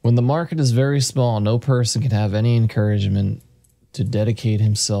 When the market is very small, no person can have any encouragement to dedicate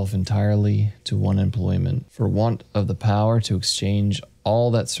himself entirely to one employment, for want of the power to exchange all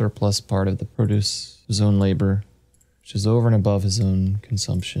that surplus part of the produce of his own labor, which is over and above his own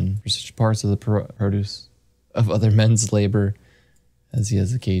consumption, for such parts of the produce of other men's labor as he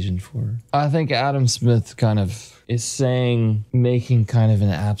has occasion for. I think Adam Smith kind of is saying, making kind of an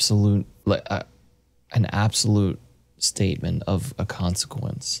absolute statement of a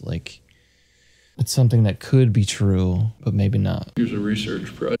consequence. Like, it's something that could be true, but maybe not. Here's a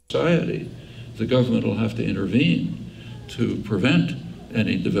research project. Society, the government will have to intervene to prevent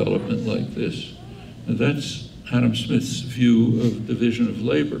any development like this. And that's Adam Smith's view of division of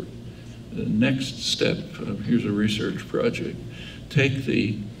labor. The next step, here's a research project. Take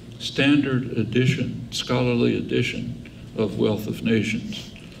the standard edition, scholarly edition of Wealth of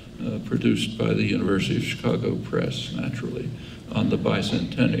Nations, produced by the University of Chicago Press, naturally, on the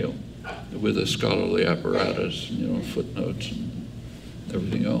bicentennial, with a scholarly apparatus, footnotes and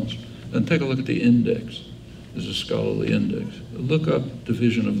everything else. And take a look at the index. There's a scholarly index. Look up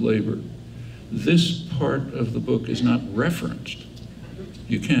division of labor. This part of the book is not referenced.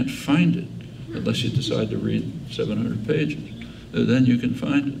 You can't find it unless you decide to read 700 pages. Then you can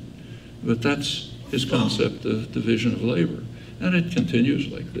find it. But that's his concept of division of labor. And it continues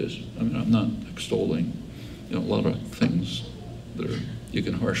like this. I mean, I'm not extolling a lot of things that you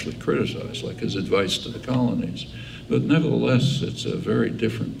can harshly criticize, like his advice to the colonies. But nevertheless, it's a very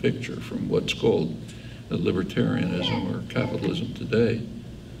different picture from what's called libertarianism or capitalism today.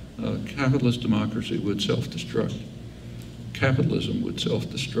 Capitalist democracy would self-destruct. Capitalism would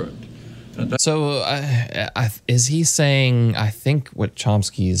self-destruct. So is he saying, I think what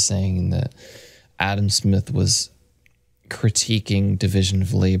Chomsky is saying, that Adam Smith was critiquing division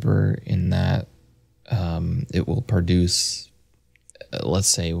of labor in that it will produce, let's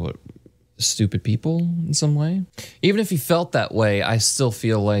say, stupid people in some way? Even if he felt that way, I still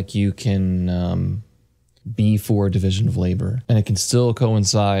feel like you can be for division of labor, and it can still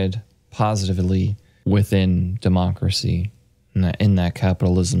coincide positively within democracy, in that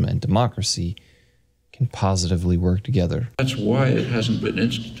capitalism and democracy can positively work together. That's why it hasn't been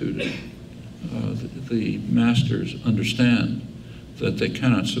instituted. The masters understand that they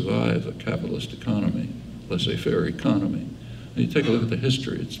cannot survive a capitalist economy, laissez-faire economy. And you take a look at the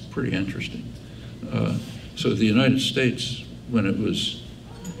history, it's pretty interesting. So the United States, when it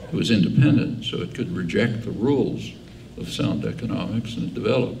was independent, so it could reject the rules of sound economics, and it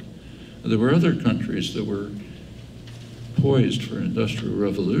developed. There were other countries that were poised for an industrial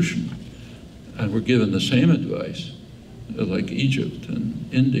revolution and were given the same advice, like Egypt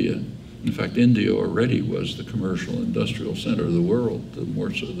and India. In fact, India already was the commercial industrial center of the world,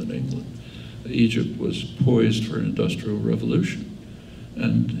 more so than England. Egypt was poised for an industrial revolution.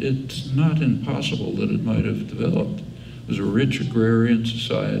 And it's not impossible that it might have developed. It was a rich agrarian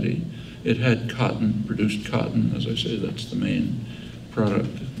society. It had cotton, produced cotton. As I say, that's the main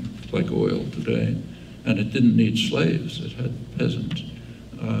product, like oil today. And it didn't need slaves. It had peasants.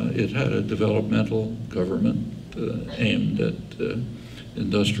 It had a developmental government aimed at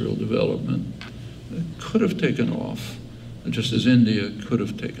industrial development. It could have taken off, just as India could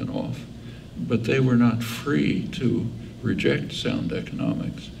have taken off. But they were not free to reject sound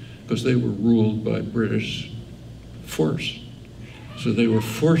economics because they were ruled by British force. So they were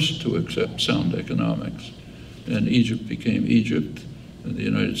forced to accept sound economics. and Egypt became Egypt, and the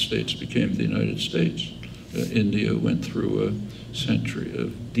United States became the United States. India went through a century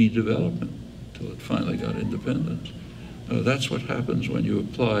of de-development until it finally got independence. That's what happens when you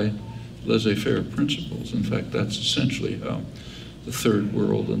apply laissez-faire principles. In fact, that's essentially how the third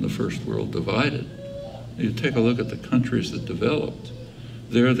world and the first world divided. You take a look at the countries that developed.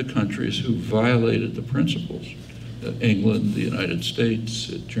 They're the countries who violated the principles. England, the United States,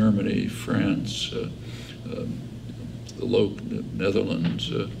 Germany, France, the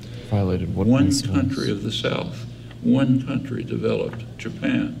Netherlands. Violated what one principles? country of the South, one country developed,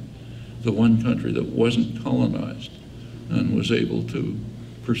 Japan, the one country that wasn't colonized and was able to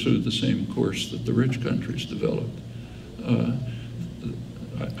pursue the same course that the rich countries developed.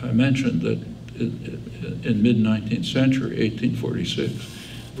 I mentioned that in mid-19th century, 1846,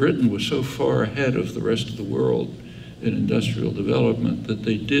 Britain was so far ahead of the rest of the world in industrial development that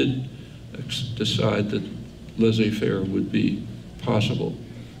they did decide that laissez-faire would be possible.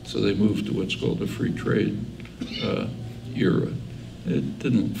 So they moved to what's called a free trade era. It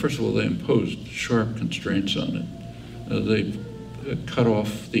didn't, first of all, they imposed sharp constraints on it. They cut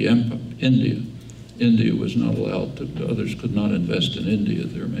off the India. India was not allowed to, others could not invest in India,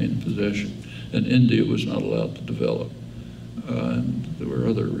 their main possession, and India was not allowed to develop. And there were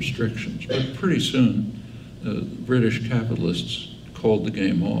other restrictions, but pretty soon, British capitalists called the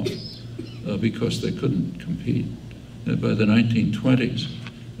game off because they couldn't compete. By the 1920s,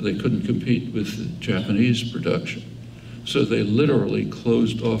 they couldn't compete with Japanese production. So they literally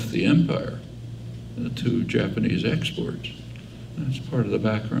closed off the empire to Japanese exports. That's part of the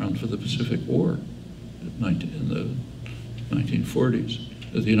background for the Pacific War in the 1940s.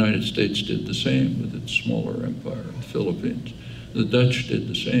 The United States did the same with its smaller empire, the Philippines. The Dutch did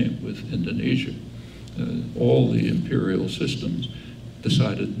the same with Indonesia. All the imperial systems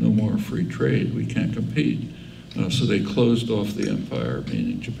decided no more free trade, we can't compete. So they closed off the empire,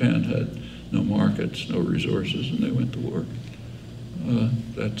 meaning Japan had no markets, no resources, and they went to war.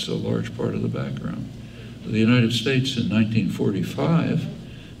 That's a large part of the background. The United States in 1945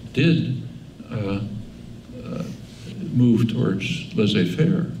 did move towards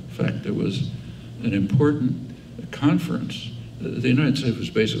laissez-faire. In fact, there was an important conference. The United States was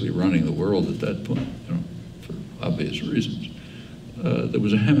basically running the world at that point, for obvious reasons. There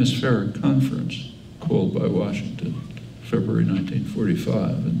was a hemispheric conference called by Washington, February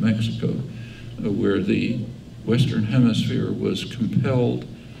 1945 in Mexico, where the Western Hemisphere was compelled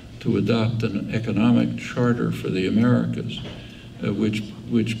to adopt an economic charter for the Americas,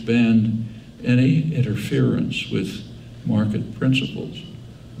 which banned any interference with market principles.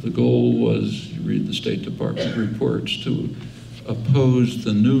 The goal was, you read the State Department reports, to oppose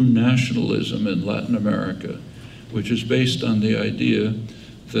the new nationalism in Latin America, which is based on the idea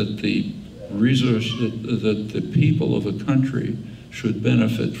that the people of a country should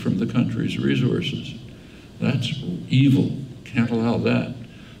benefit from the country's resources. That's evil. Can't allow that.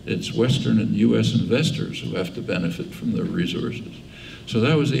 It's Western and U.S. investors who have to benefit from their resources. So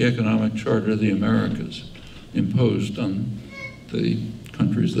that was the economic charter of the Americas, imposed on the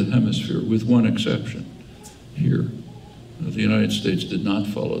countries of the hemisphere, with one exception here. The United States did not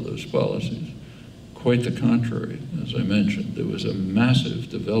follow those policies. Quite the contrary, as I mentioned, there was a massive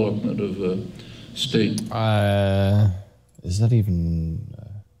development of a state. Is that even,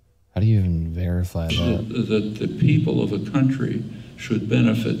 how do you even verify that? That the people of a country should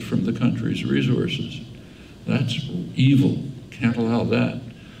benefit from the country's resources. That's evil. Can't allow that.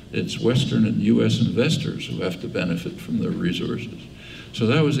 It's Western and U.S. investors who have to benefit from their resources. So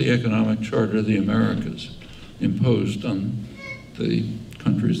that was the economic charter of the Americas, imposed on the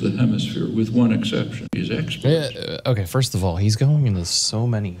countries of the hemisphere, with one exception. He's experts. Yeah, okay, first of all, he's going into so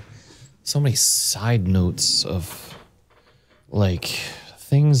many side notes of, like,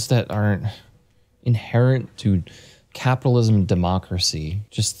 things that aren't inherent to capitalism and democracy.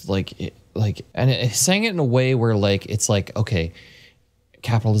 Just and it's saying it in a way where, like, it's like, okay,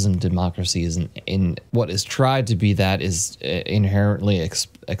 capitalism and democracy isn't in what is tried to be, that is inherently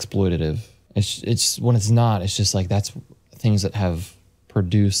exploitative. It's when it's not, it's just like, that's things that have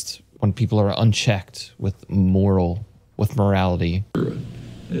produced when people are unchecked with morality.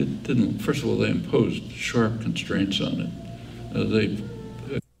 It didn't, first of all, they imposed sharp constraints on it.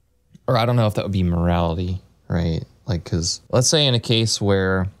 Or I don't know if that would be morality, right? Like, because let's say in a case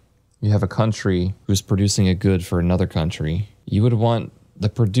where you have a country who's producing a good for another country, you would want the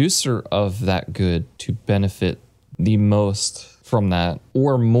producer of that good to benefit the most from that,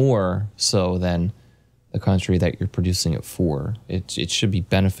 or more so than the country that you're producing it for. It should be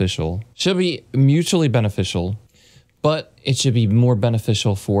beneficial. Should be mutually beneficial, But it should be more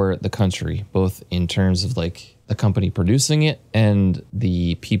beneficial for the country, both in terms of like the company producing it and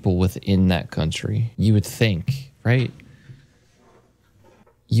the people within that country. You would think, right?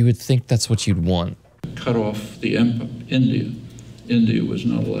 You would think that's what you'd want. Cut off the empire. India was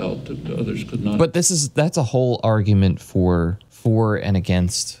not allowed to, others could not. But that's a whole argument for and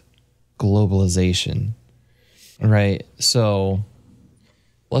against globalization, right? So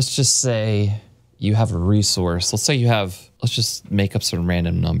let's just say you have a resource. Let's just make up some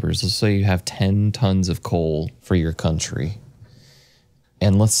random numbers. Let's say you have 10 tons of coal for your country.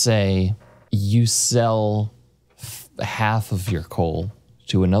 And let's say you sell half of your coal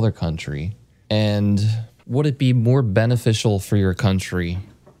to another country. And would it be more beneficial for your country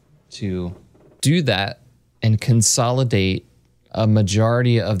to do that and consolidate a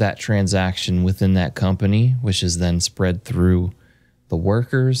majority of that transaction within that company, which is then spread through the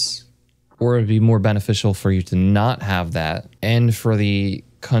workers? Or it'd be more beneficial for you to not have that and for the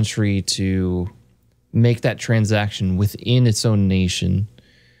country to make that transaction within its own nation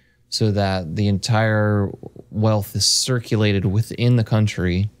so that the entire wealth is circulated within the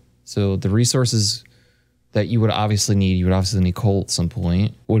country. So the resources that you would obviously need coal at some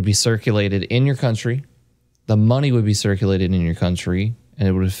point, would be circulated in your country. The money would be circulated in your country, and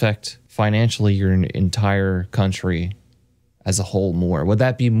it would affect financially your entire country as a whole more. Would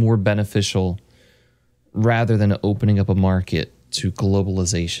that be more beneficial rather than opening up a market to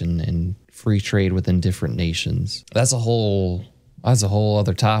globalization and free trade within different nations? That's a whole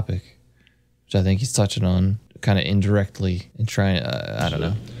other topic, which I think he's touching on kind of indirectly and trying, I don't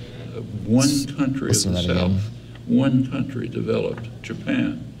know. One country of the South, one country developed,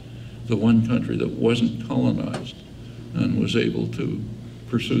 Japan, the one country that wasn't colonized and was able to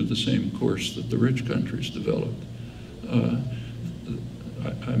pursue the same course that the rich countries developed.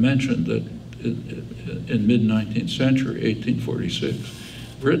 I mentioned that in mid-19th century, 1846,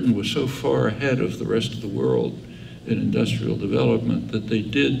 Britain was so far ahead of the rest of the world in industrial development that they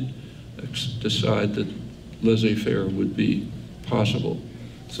did decide that laissez-faire would be possible.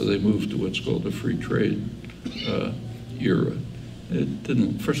 So they moved to what's called the free trade era. It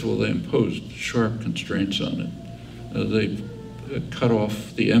didn't, first of all, they imposed sharp constraints on it. They cut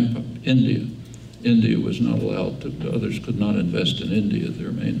off the empire. India was not allowed to, others could not invest in India,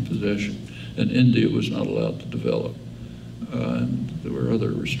 their main possession, and India was not allowed to develop. And there were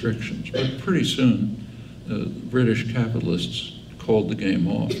other restrictions. But pretty soon, British capitalists called the game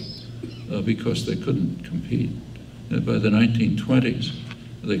off because they couldn't compete. By the 1920s,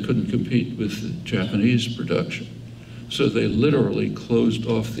 they couldn't compete with Japanese production. So they literally closed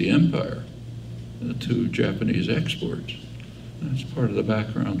off the empire to Japanese exports. That's part of the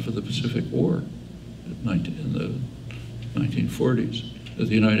background for the Pacific War in the 1940s. The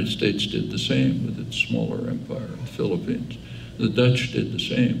United States did the same with its smaller empire, the Philippines. The Dutch did the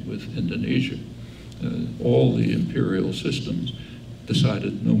same with Indonesia. All the imperial systems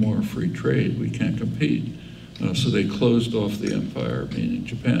decided no more free trade, we can't compete. So they closed off the empire, meaning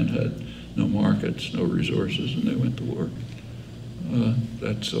Japan had no markets, no resources, and they went to war.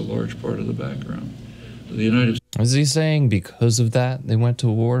 That's a large part of the background. The United States. Is he saying because of that they went to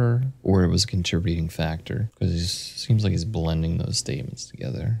war, or it was a contributing factor? Because it seems like he's blending those statements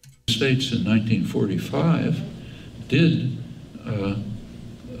together. The States in 1945 did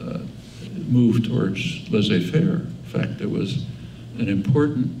move towards laissez-faire. In fact, there was an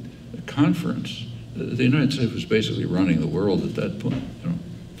important conference. The United States was basically running the world at that point,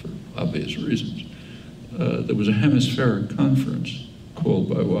 for obvious reasons. There was a hemispheric conference called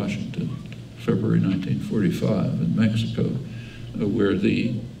by Washington, February 1945 in Mexico, where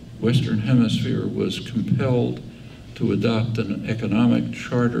the Western Hemisphere was compelled to adopt an economic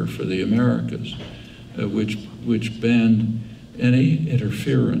charter for the Americas, which banned any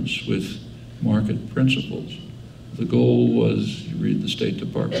interference with market principles. The goal was, you read the State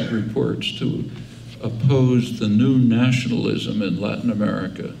Department reports, to oppose the new nationalism in Latin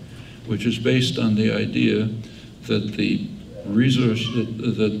America, which is based on the idea that the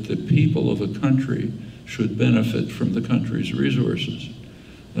that the people of a country should benefit from the country's resources.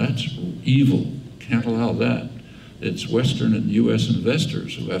 That's evil. Can't allow that. It's Western and U.S.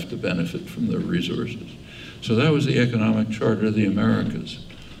 investors who have to benefit from their resources. So that was the economic charter of the Americas,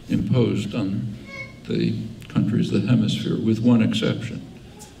 imposed on the countries of the hemisphere, with one exception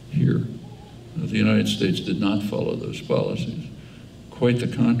here. The United States did not follow those policies. Quite the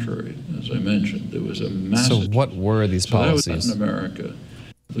contrary, as I mentioned, there was a massive. So what were these policies? That was Latin America.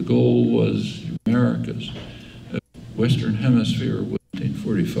 The goal was Americas. Western Hemisphere was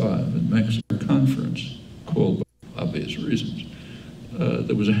 1945 in Mexico conference called, by obvious reasons.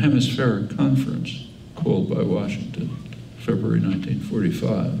 There was a hemispheric conference called by Washington, February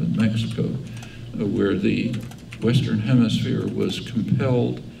 1945 in Mexico, where the Western Hemisphere was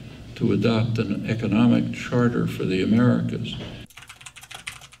compelled to adopt an economic charter for the Americas.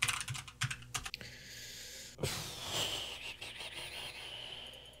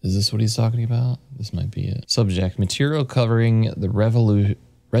 Is this what he's talking about? This might be it. Subject: material covering the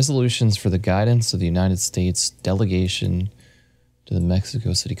resolutions for the guidance of the United States delegation to the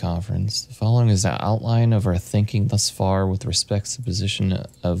Mexico City Conference. The following is an outline of our thinking thus far with respect to the position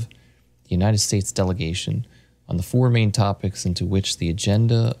of the United States delegation on the four main topics into which the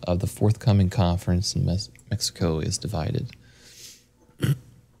agenda of the forthcoming conference in Mexico is divided.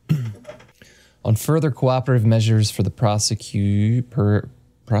 On further cooperative measures for the prosecution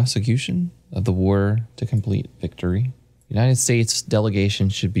of the war to complete victory, the United States delegation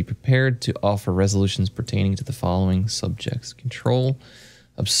should be prepared to offer resolutions pertaining to the following subjects: control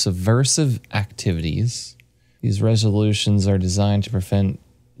of subversive activities. These resolutions are designed to prevent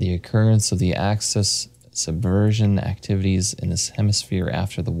the occurrence of the Axis subversion activities in this hemisphere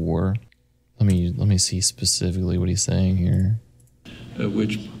after the war. Let me see specifically what he's saying here.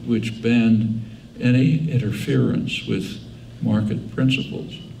 Which banned any interference with market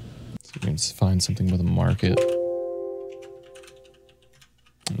principles. So we can find something with a market.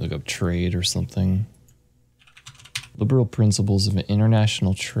 Look up trade or something. Liberal principles of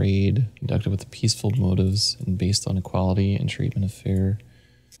international trade conducted with peaceful motives and based on equality and treatment of fair,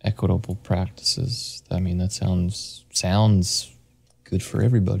 equitable practices. I mean, that sounds good for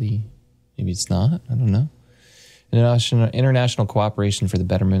everybody. Maybe it's not. I don't know. International cooperation for the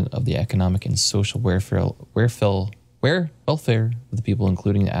betterment of the economic and social welfare of the people,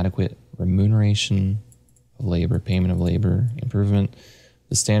 including the adequate remuneration of labor, payment of labor, improvement,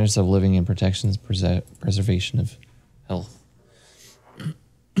 the standards of living and protections, preservation of health.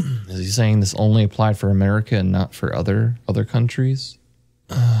 Is he saying this only applied for America and not for other countries?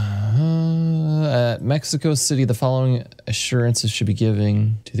 At Mexico City, the following assurances should be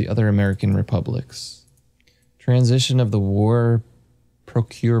given to the other American republics. Transition of the war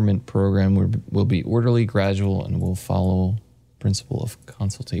procurement program will be orderly, gradual, and will follow the principle of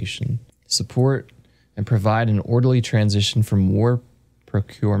consultation. Support and provide an orderly transition from war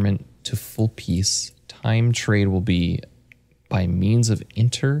procurement to full peace. Time trade will be by means of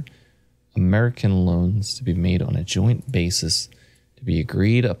inter-American loans to be made on a joint basis to be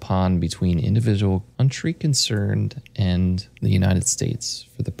agreed upon between individual country concerned and the United States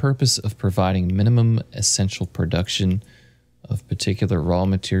for the purpose of providing minimum essential production of particular raw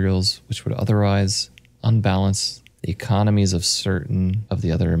materials which would otherwise unbalance the economies of certain of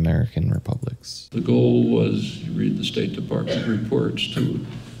the other American republics. The goal was, you read the State Department reports, to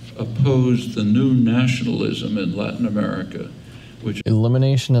oppose the new nationalism in Latin America, which...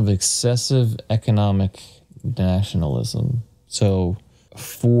 Elimination of excessive economic nationalism. So,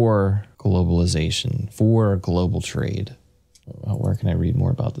 for globalization, for global trade. Where can I read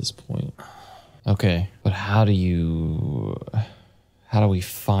more about this point? Okay, but how do we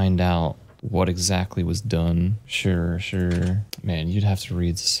find out what exactly was done? Sure. Man, you'd have to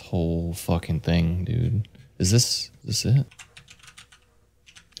read this whole fucking thing, dude. Is this it?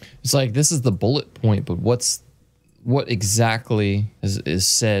 It's like, this is the bullet point, but what exactly is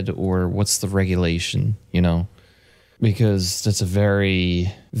said, or what's the regulation, you know? Because that's a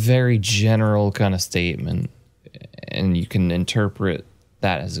very, very general kind of statement, and you can interpret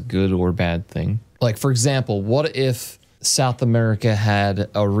that as a good or bad thing. Like, for example, what if South America had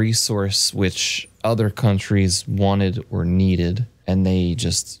a resource which other countries wanted or needed, and they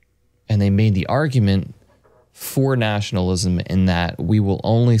made the argument for nationalism in that we will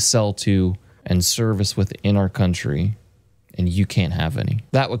only sell to and service within our country, and you can't have any.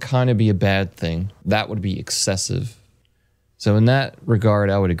 That would kind of be a bad thing. That would be excessive. So in that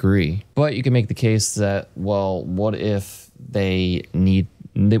regard, I would agree. But you can make the case that, well, what if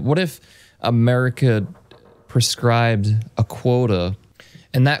America prescribed a quota,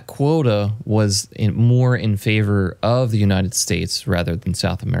 and that quota was more in favor of the United States rather than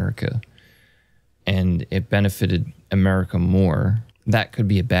South America, and it benefited America more? That could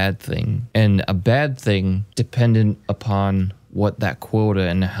be a bad thing. And a bad thing dependent upon what that quota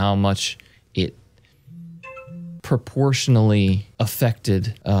and how much it disproportionately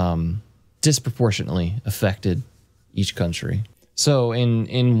affected each country. So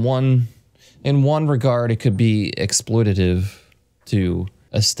in one regard, it could be exploitative to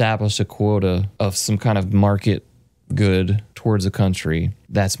establish a quota of some kind of market good towards a country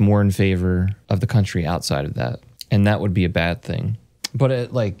that's more in favor of the country outside of that, and that would be a bad thing.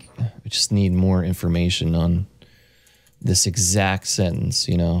 But we just need more information on this exact sentence,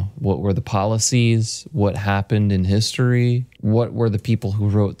 you know, what were the policies? What happened in history? What were the people who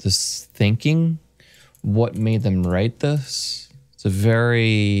wrote this thinking? What made them write this? It's a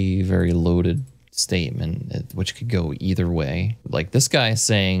very, very loaded statement, which could go either way. Like this guy is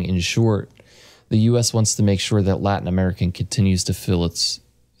saying, in short, the U.S. wants to make sure that Latin America continues to fill its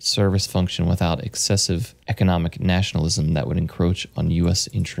service function without excessive economic nationalism that would encroach on U.S.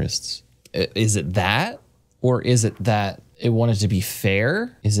 interests. Is it that? Or is it that it wanted to be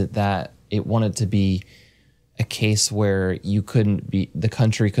fair? Is it that it wanted to be a case where the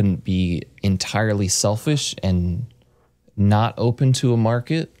country couldn't be entirely selfish and not open to a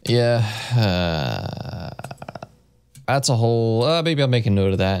market? Yeah, that's a whole, maybe I'll make a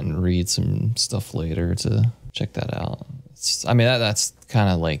note of that and read some stuff later to check that out. That's kind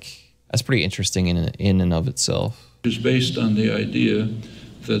of like, that's pretty interesting in and of itself. It's based on the idea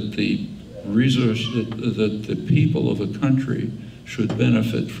that the that the people of a country should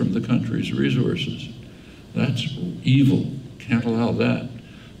benefit from the country's resources. That's evil. Can't allow that.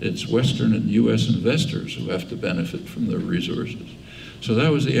 It's Western and U.S. investors who have to benefit from their resources. So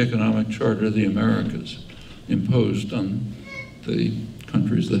that was the economic charter of the Americas, imposed on the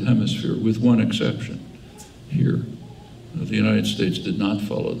countries of the hemisphere, with one exception here. The United States did not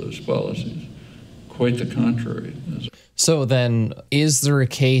follow those policies. Quite the contrary. So then, is there a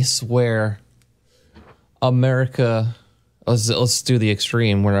case where America, let's do the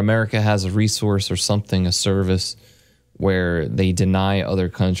extreme, where America has a resource or something, a service, where they deny other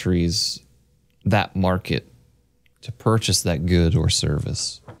countries that market to purchase that good or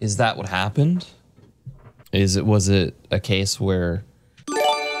service? Is that what happened? Was it a case where,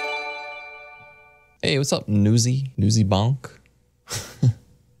 hey, what's up, Newsy Bonk?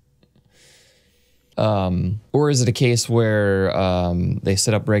 Or is it a case where they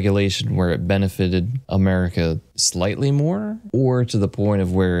set up regulation where it benefited America slightly more, or to the point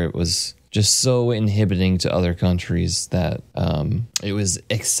of where it was just so inhibiting to other countries that it was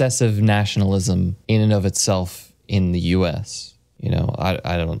excessive nationalism in and of itself in the U.S.? You know,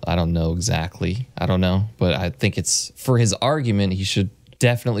 I don't know exactly. I don't know, but I think it's, for his argument, he should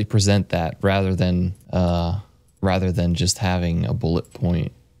definitely present that rather than just having a bullet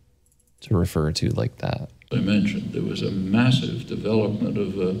point to refer to like that. I mentioned there was a massive development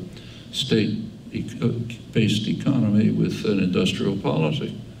of a state-based economy with an industrial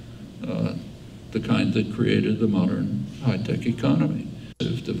policy, the kind that created the modern high-tech economy.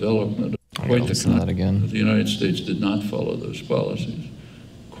 Development. Quite the again. The United States did not follow those policies.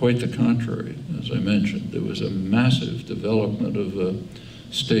 Quite the contrary. As I mentioned, there was a massive development of a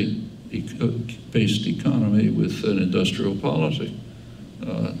state-based economy with an industrial policy,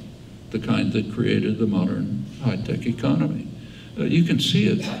 the kind that created the modern high-tech economy. You can see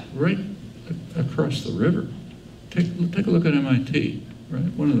it right across the river. Take a look at MIT,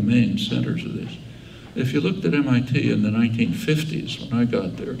 right? One of the main centers of this. If you looked at MIT in the 1950s, when I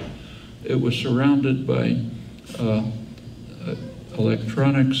got there, it was surrounded by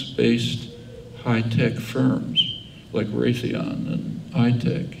electronics-based high-tech firms like Raytheon and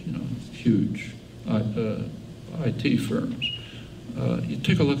iTech, you know, huge IT firms. You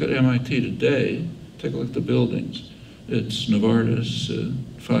take a look at MIT today, take a look at the buildings. It's Novartis,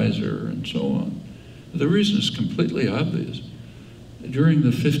 Pfizer, and so on. The reason is completely obvious. During the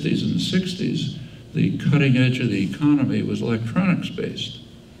 50s and 60s, the cutting edge of the economy was electronics-based.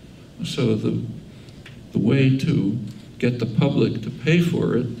 So the way to get the public to pay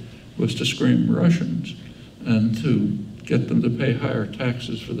for it was to scream Russians and to get them to pay higher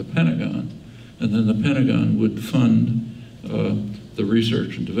taxes for the Pentagon. And then the Pentagon would fund the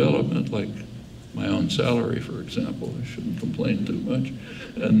research and development, like my own salary, for example. I shouldn't complain too much.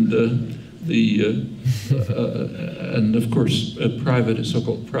 And and of course,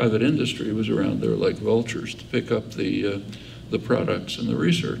 so-called private industry was around there like vultures to pick up the products and the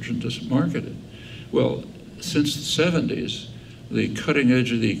research and just market it. Well, since the 70s, the cutting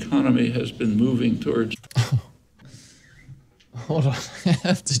edge of the economy has been moving towards. Hold on, I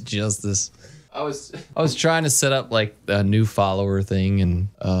have to adjust this. I was trying to set up like a new follower thing, and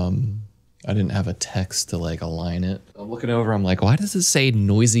I didn't have a text to like align it. I'm looking over, I'm like, why does it say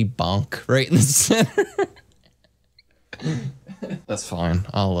Noisy Bonk right in the center? That's fine.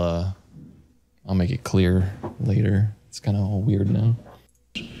 I'll make it clear later. It's kind of all weird now.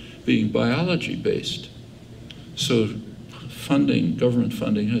 Being biology based. So funding, government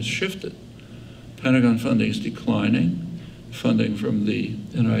funding has shifted. Pentagon funding is declining. Funding from the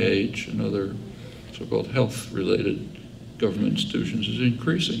NIH and other so-called health-related government institutions is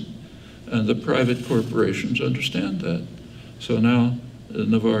increasing. And the private corporations understand that. So now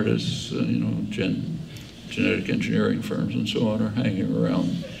Novartis, genetic engineering firms and so on are hanging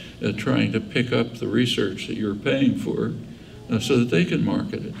around trying to pick up the research that you're paying for so that they can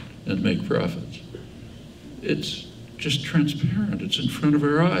market it and make profits. It's just transparent. It's in front of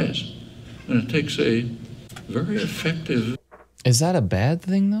our eyes. And it takes a very effective... Is that a bad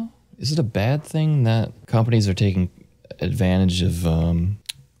thing, though? Is it a bad thing that companies are taking advantage of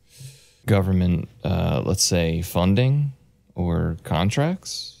government, let's say, funding or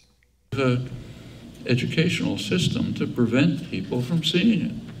contracts? The educational system to prevent people from seeing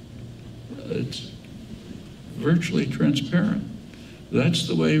it. It's virtually transparent. That's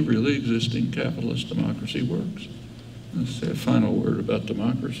the way really existing capitalist democracy works. I'll say a final word about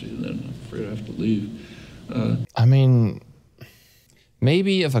democracy, and then I'm afraid I have to leave. I mean,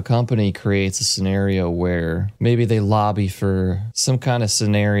 maybe if a company creates a scenario where maybe they lobby for some kind of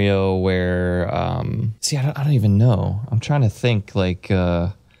scenario where, see, I don't even know. I'm trying to think like,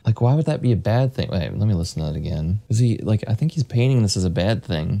 why would that be a bad thing? Wait, let me listen to that again. Is he like? I think he's painting this as a bad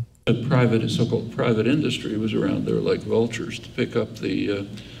thing. A so-called private industry was around there like vultures to pick up the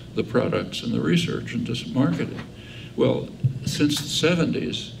products and the research and just market it. Well, since the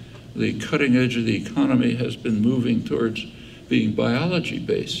 70s, the cutting edge of the economy has been moving towards being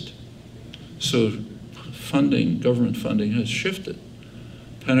biology-based. So funding, government funding has shifted.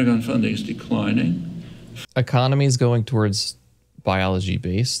 Pentagon funding is declining. Economy is going towards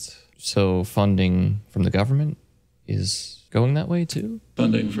biology-based, so funding from the government is going that way too?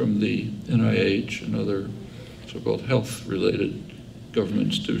 Funding from the NIH and other so-called health-related government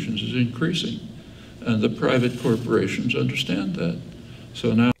institutions is increasing. And the private corporations understand that.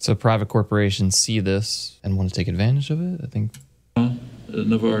 So private corporations see this and want to take advantage of it, I think.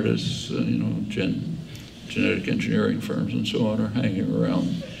 Novartis, genetic engineering firms and so on are hanging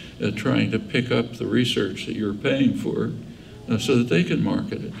around trying to pick up the research that you're paying for so that they can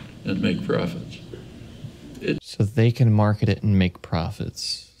market it and make profits. So they can market it and make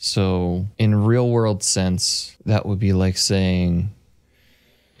profits. So in real world sense, that would be like saying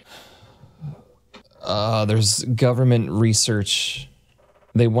there's government research.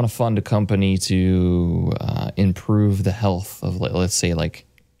 They want to fund a company to improve the health of, let's say, like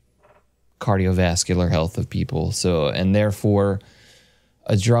cardiovascular health of people. So, and therefore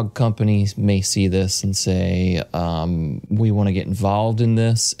a drug company may see this and say, we want to get involved in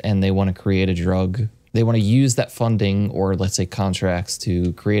this, and they want to create a drug. They want to use that funding or, let's say, contracts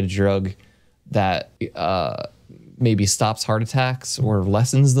to create a drug that maybe stops heart attacks or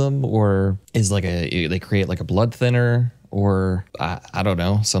lessens them, or is like they create like a blood thinner, or I don't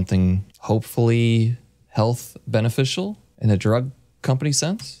know, something hopefully health beneficial in a drug company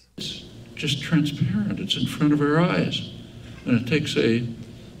sense. It's just transparent. It's in front of our eyes. And it takes a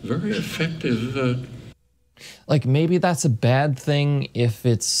very effective... like maybe that's a bad thing if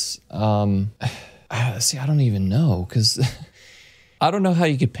it's... see, I don't even know, because I don't know how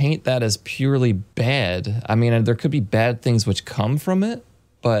you could paint that as purely bad. I mean, there could be bad things which come from it,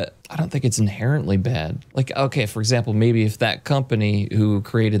 but I don't think it's inherently bad. Like, okay, for example, maybe if that company who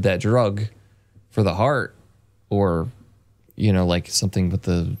created that drug for the heart, or, like something with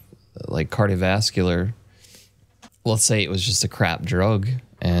the, like cardiovascular, let's say it was just a crap drug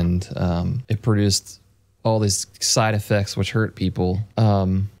and it produced all these side effects which hurt people,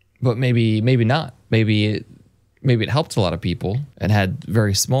 but maybe not. Maybe it helped a lot of people and had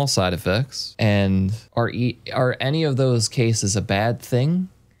very small side effects. And are any of those cases a bad thing?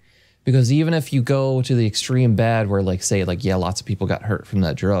 Because even if you go to the extreme bad where, like, say, like, yeah, lots of people got hurt from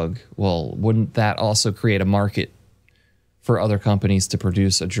that drug, well, wouldn't that also create a market for other companies to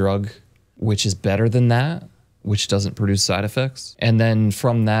produce a drug which is better than that, which doesn't produce side effects? And then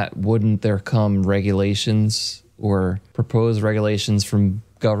from that, wouldn't there come regulations or proposed regulations from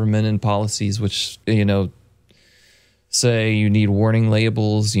government and policies which, say you need warning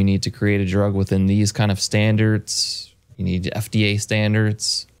labels, you need to create a drug within these kind of standards, you need FDA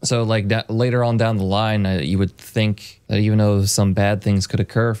standards. So like later on down the line, you would think that even though some bad things could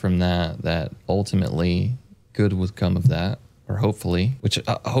occur from that ultimately good would come of that, or hopefully, which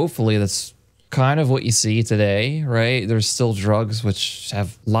hopefully that's kind of what you see today, right? There's still drugs which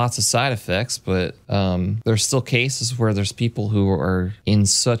have lots of side effects, but there's still cases where there's people who are in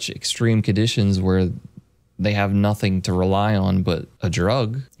such extreme conditions where they have nothing to rely on but a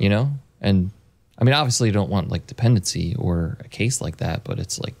drug, And I mean, obviously you don't want like dependency or a case like that, but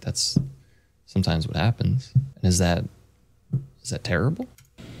it's like that's sometimes what happens. And is that terrible?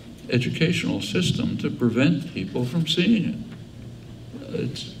 Educational system to prevent people from seeing it.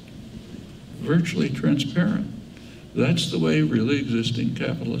 It's virtually transparent. That's the way really existing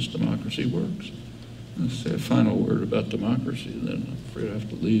capitalist democracy works. I'll say a final word about democracy, and then I'm afraid I have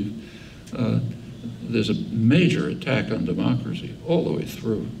to leave. there's a major attack on democracy all the way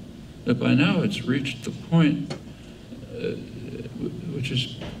through. But by now it's reached the point which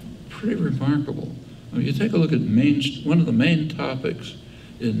is pretty remarkable. I mean, you take a look at one of the main topics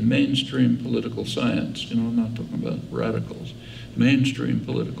in mainstream political science, you know, I'm not talking about radicals, mainstream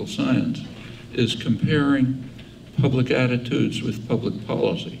political science is comparing public attitudes with public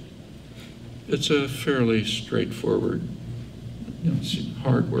policy. It's a fairly straightforward, you know, it's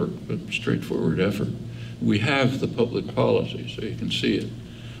hard work, but straightforward effort. We have the public policy, so you can see it.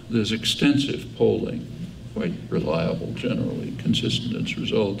 There's extensive polling, quite reliable generally, consistent in its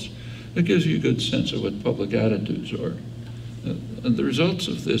results. It gives you a good sense of what public attitudes are. And the results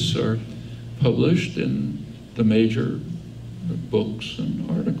of this are published in the major books and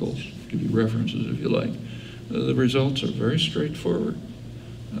articles. I'll give you references if you like. The results are very straightforward.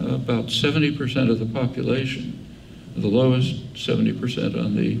 About 70% of the population, the lowest 70%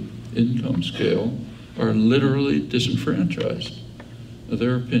 on the income scale, are literally disenfranchised.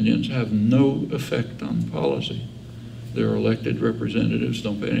 Their opinions have no effect on policy. Their elected representatives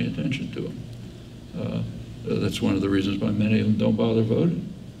don't pay any attention to them. That's one of the reasons why many of them don't bother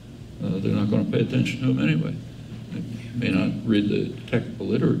voting. They're not going to pay attention to them anyway. They may not read the technical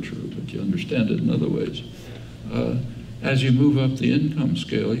literature, but you understand it in other ways. As you move up the income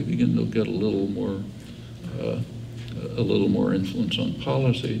scale, you begin to get a little more influence on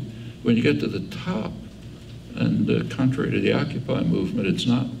policy. When you get to the top, and contrary to the Occupy movement, it's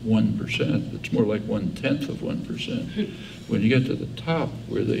not 1%, it's more like 1/10 of 1%. When you get to the top,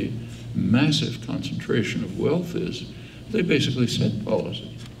 where the massive concentration of wealth is, they basically set policy.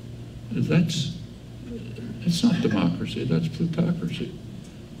 It's not democracy, that's plutocracy.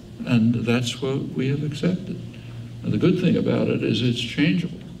 And that's what we have accepted. And the good thing about it is it's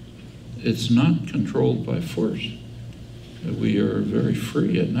changeable. It's not controlled by force. We are very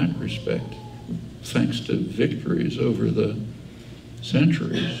free in that respect, thanks to victories over the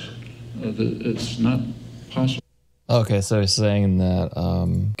centuries. It's not possible. Okay, so he's saying that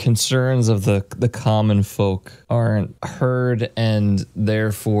concerns of the common folk aren't heard and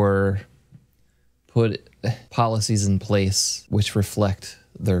therefore put policies in place which reflect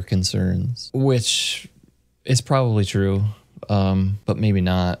their concerns, which is probably true, but maybe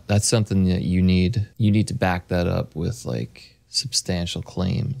not. That's something that you need to back that up with like substantial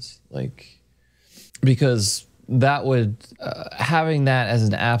claims, like, because that would, having that as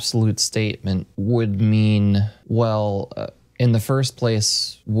an absolute statement would mean, well, in the first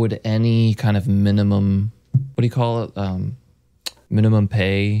place, would any kind of minimum, what do you call it? Minimum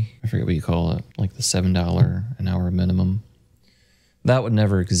pay? I forget what you call it, like the $7 an hour minimum. That would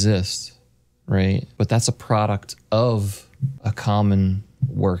never exist, right? But that's a product of a common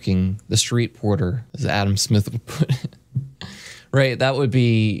working, the street porter, as Adam Smith would put it, right? That would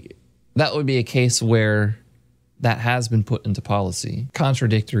be a case where that has been put into policy,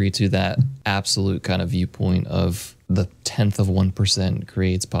 contradictory to that absolute kind of viewpoint of the 10th of 1%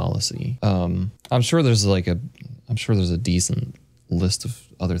 creates policy. I'm sure there's a decent list of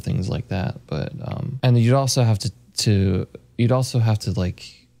other things like that, but and you'd also have to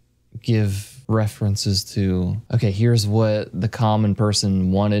like give references to, okay, here's what the common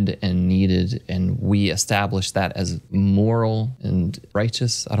person wanted and needed, and we established that as moral and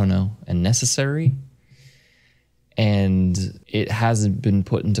righteous, I don't know, and necessary. And it hasn't been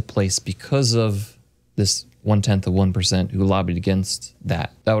put into place because of this 1/10 of 1% who lobbied against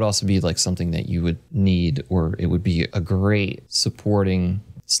that. That would also be like something that you would need, or it would be a great supporting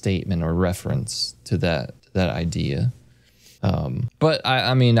statement or reference to that idea. But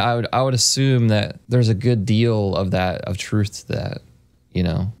I mean, I would assume that there's a good deal of truth to that, you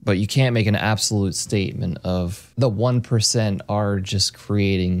know, but you can't make an absolute statement of the 1% are just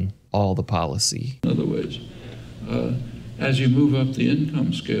creating all the policy. In other ways, as you move up the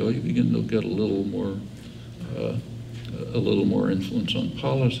income scale, you begin to get a little more influence on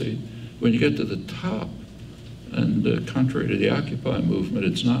policy. When you get to the top, and contrary to the Occupy movement,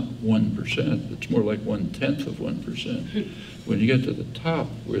 it's not 1%, it's more like 1/10 of 1%. When you get to the top,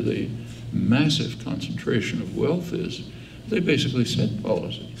 where the massive concentration of wealth is, they basically set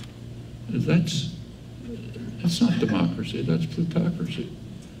policy. That's not democracy, that's plutocracy.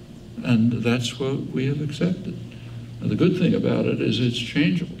 And that's what we have accepted. And the good thing about it is it's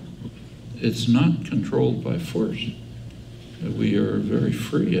changeable. It's not controlled by force. We are very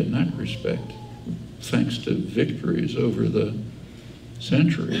free in that respect, thanks to victories over the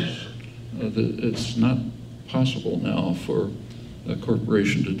centuries. It's not possible now for a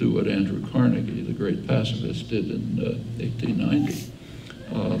corporation to do what Andrew Carnegie, the great pacifist, did in 1890.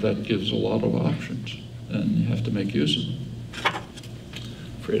 That gives a lot of options, and you have to make use of them.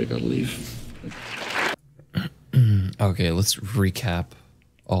 Afraid I gotta leave. Okay, let's recap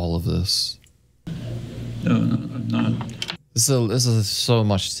all of this. No, I'm not. This is so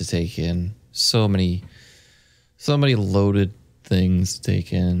much to take in. So many loaded things to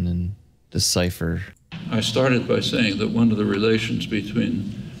take in and decipher. I started by saying that one of the relations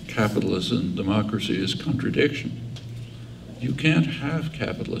between capitalism and democracy is contradiction. You can't have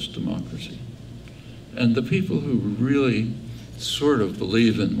capitalist democracy. And the people who really sort of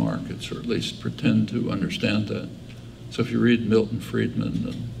believe in markets, or at least pretend to understand that. So if you read Milton Friedman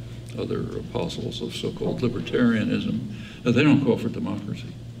and other apostles of so-called libertarianism, they don't call for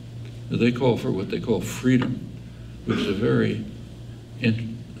democracy. They call for what they call freedom, which is a very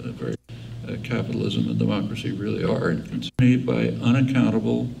capitalism and democracy really are made by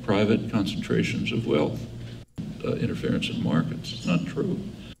unaccountable private concentrations of wealth, interference in markets. It's not true.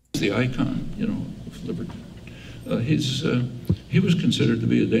 He's the icon, of liberty. He was considered to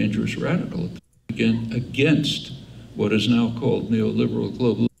be a dangerous radical, again, against what is now called neoliberal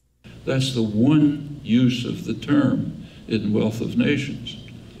globalism. That's the one use of the term in Wealth of Nations.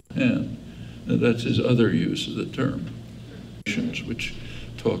 And that's his other use of the term, which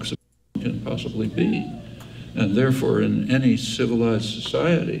talks about what can possibly be. And therefore, in any civilized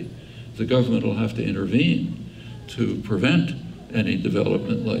society, the government will have to intervene to prevent any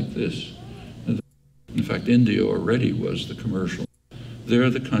development like this. In fact, India already was the commercial. They're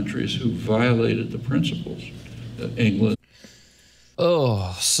the countries who violated the principles. England.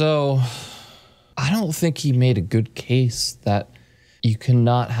 Oh, so I don't think he made a good case that you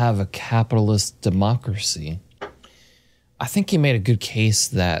cannot have a capitalist democracy. I think he made a good case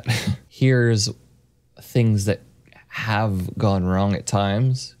that here's things that have gone wrong at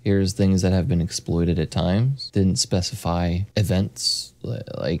times. Here's things that have been exploited at times. Didn't specify events.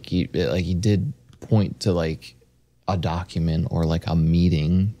 Like he did point to like a document or like a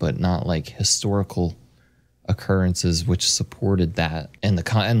meeting, but not like historical occurrences which supported that, and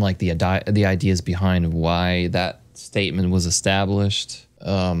the ideas behind why that statement was established.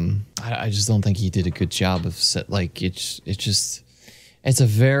 I just don't think he did a good job of it's a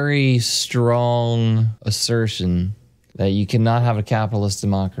very strong assertion that you cannot have a capitalist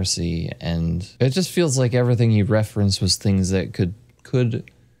democracy, and it just feels like everything he referenced was things that could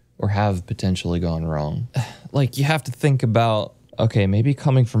or have potentially gone wrong. Like, you have to think about, okay, maybe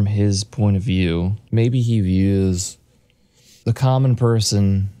coming from his point of view, maybe he views the common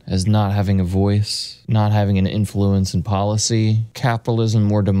person as not having a voice, not having an influence in policy,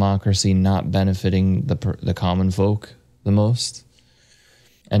 capitalism or democracy not benefiting the common folk the most.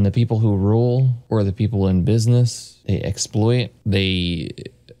 And the people who rule, or the people in business, they exploit, they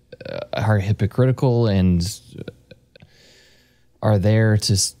are hypocritical and are there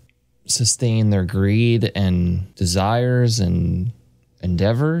to sustain their greed and desires and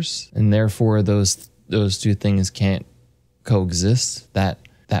endeavors, and therefore those two things can't coexist. That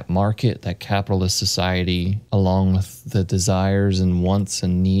market, that capitalist society, along with the desires and wants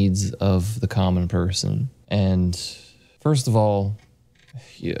and needs of the common person. And first of all,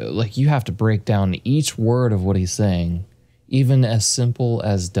 you have to break down each word of what he's saying, even as simple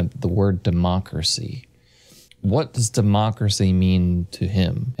as the word democracy. What does democracy mean to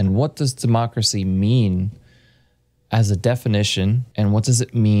him? And what does democracy mean as a definition? And what does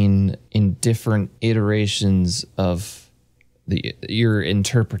it mean in different iterations of your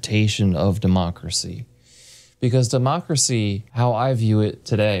interpretation of democracy? Because democracy, how I view it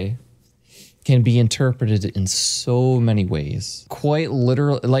today, can be interpreted in so many ways. Quite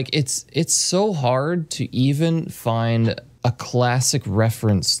literally, like it's so hard to even find a classic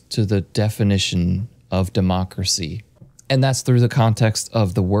reference to the definition of democracy. And that's through the context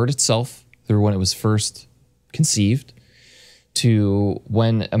of the word itself, through when it was first conceived, to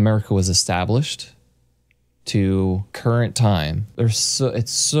when America was established, to current time.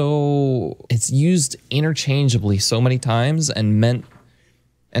 It's used interchangeably so many times and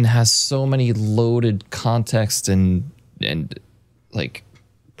has so many loaded context and like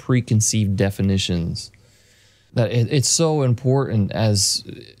preconceived definitions that it's so important as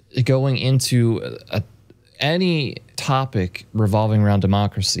going into any topic revolving around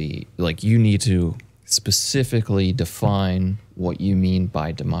democracy. Like, you need to specifically define what you mean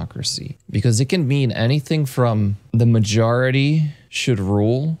by democracy, because it can mean anything from the majority should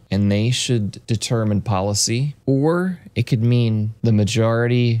rule and they should determine policy, or it could mean the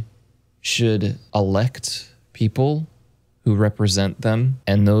majority should elect people who represent them,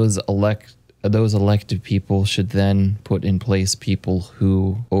 and those elected people should then put in place people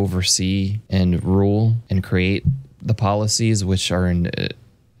who oversee and rule and create the policies which are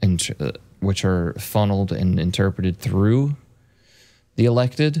which are funneled and interpreted through the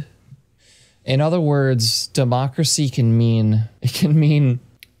elected. In other words, democracy can mean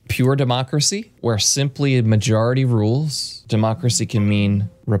pure democracy, where simply a majority rules. Democracy can mean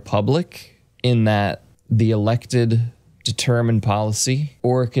republic, in that the elected determine policy,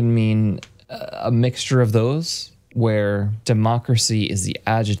 or it can mean a mixture of those, where democracy is the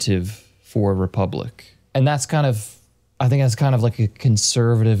adjective for republic. And that's kind of, I think that's kind of like a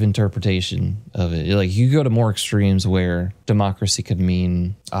conservative interpretation of it. Like, you go to more extremes where democracy could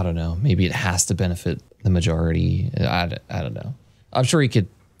mean, I don't know, maybe it has to benefit the majority. I don't know. I'm sure you could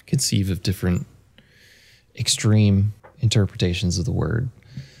conceive of different extreme interpretations of the word.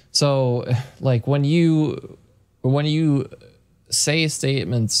 So, like, when you say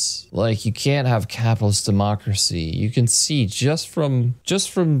statements like you can't have capitalist democracy, you can see just from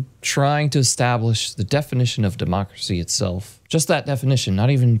trying to establish the definition of democracy itself, just that definition, not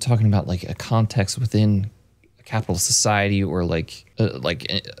even talking about like a context within a capitalist society or like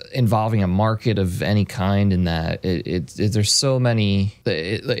involving a market of any kind, in that there's so many,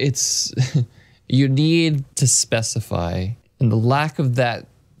 it's you need to specify, and the lack of that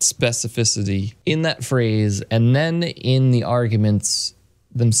specificity in that phrase and then in the arguments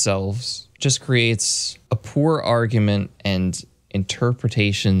themselves just creates a poor argument and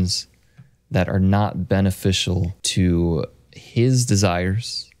interpretations that are not beneficial to his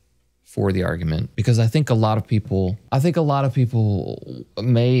desires for the argument. Because I think a lot of people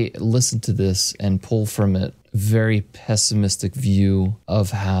may listen to this and pull from it a very pessimistic view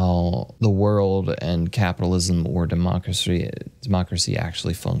of how the world and capitalism or democracy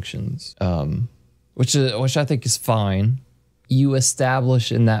actually functions, which I think is fine. You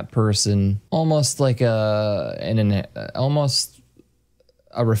establish in that person almost like almost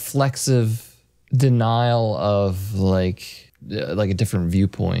a reflexive denial of like a different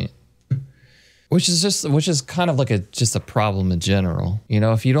viewpoint. Which is kind of like just a problem in general. You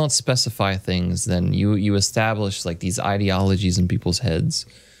know, if you don't specify things, then you establish like these ideologies in people's heads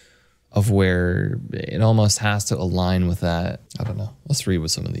of where it almost has to align with that. I don't know. Let's read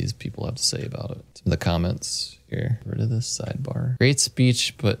what some of these people have to say about it. Some of the comments here. Rid of this sidebar. Great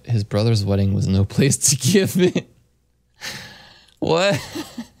speech, but his brother's wedding was no place to give it. What?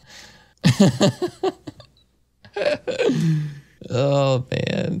 Oh,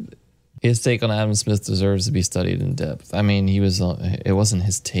 man. His take on Adam Smith deserves to be studied in depth. I mean, it wasn't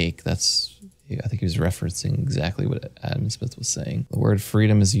his take. I think he was referencing exactly what Adam Smith was saying. The word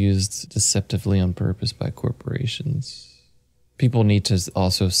freedom is used deceptively on purpose by corporations. People need to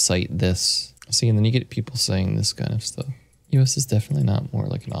also cite this. See, and then you get people saying this kind of stuff. U.S. is definitely not more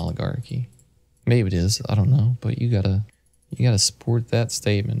like an oligarchy. Maybe it is. I don't know. But you gotta support that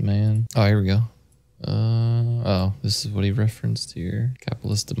statement, man. Oh, here we go. This is what he referenced here.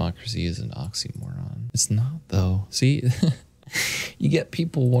 Capitalist democracy is an oxymoron. It's not, though. See, you get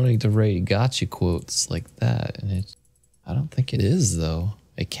people wanting to write gotcha quotes like that, and I don't think it is, though.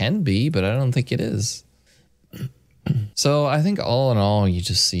 It can be, but I don't think it is. So I think all in all, you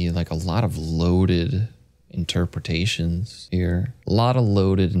just see like a lot of loaded interpretations here. A lot of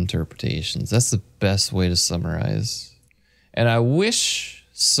loaded interpretations. That's the best way to summarize. And I wish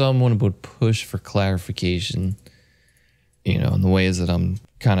someone would push for clarification, you know, in the ways that I'm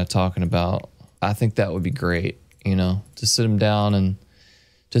kind of talking about. I think that would be great, you know, to sit him down and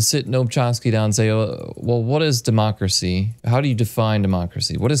to sit Noam Chomsky down and say, oh, well, what is democracy? How do you define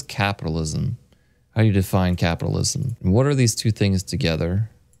democracy? What is capitalism? How do you define capitalism? And what are these two things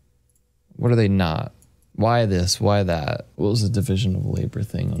together? What are they not? Why this? Why that? What was the division of labor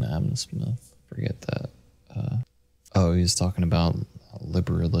thing on Adam Smith? Forget that. He was talking about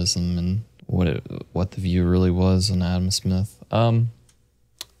liberalism and what the view really was on Adam Smith.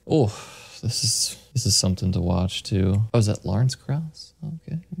 This is something to watch too. Oh, is that Lawrence Krauss?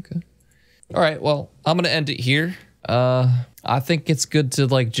 Okay. All right, well, I'm gonna end it here. I think it's good to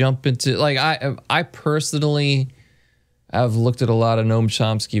like jump into like I personally have looked at a lot of Noam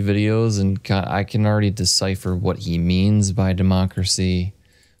Chomsky videos, and I can already decipher what he means by democracy,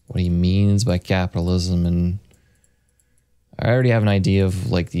 what he means by capitalism, and I already have an idea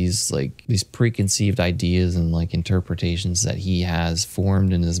of like these preconceived ideas and like interpretations that he has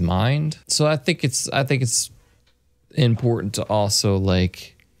formed in his mind. So I think it's important to also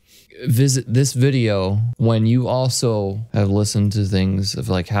like visit this video when you also have listened to things of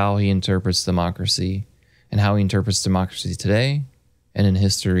like how he interprets democracy and how he interprets democracy today and in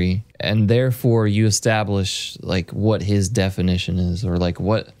history, and therefore you establish like what his definition is, or like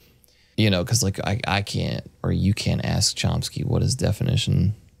what, you know, because like I can't, or you can't ask Chomsky what his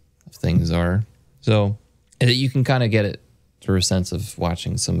definition of things are. So you can kind of get it through a sense of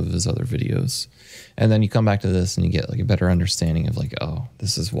watching some of his other videos. And then you come back to this and you get like a better understanding of like, oh,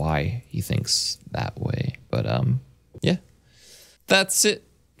 this is why he thinks that way. But yeah, that's it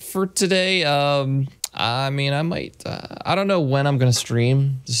for today. I mean, I might, I don't know when I'm going to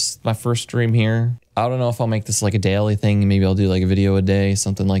stream. This is my first stream here. I don't know if I'll make this like a daily thing. Maybe I'll do like a video a day,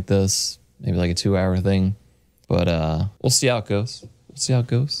 something like this. Maybe like a 2-hour thing. But we'll see how it goes. We'll see how it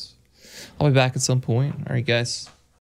goes. I'll be back at some point. All right, guys.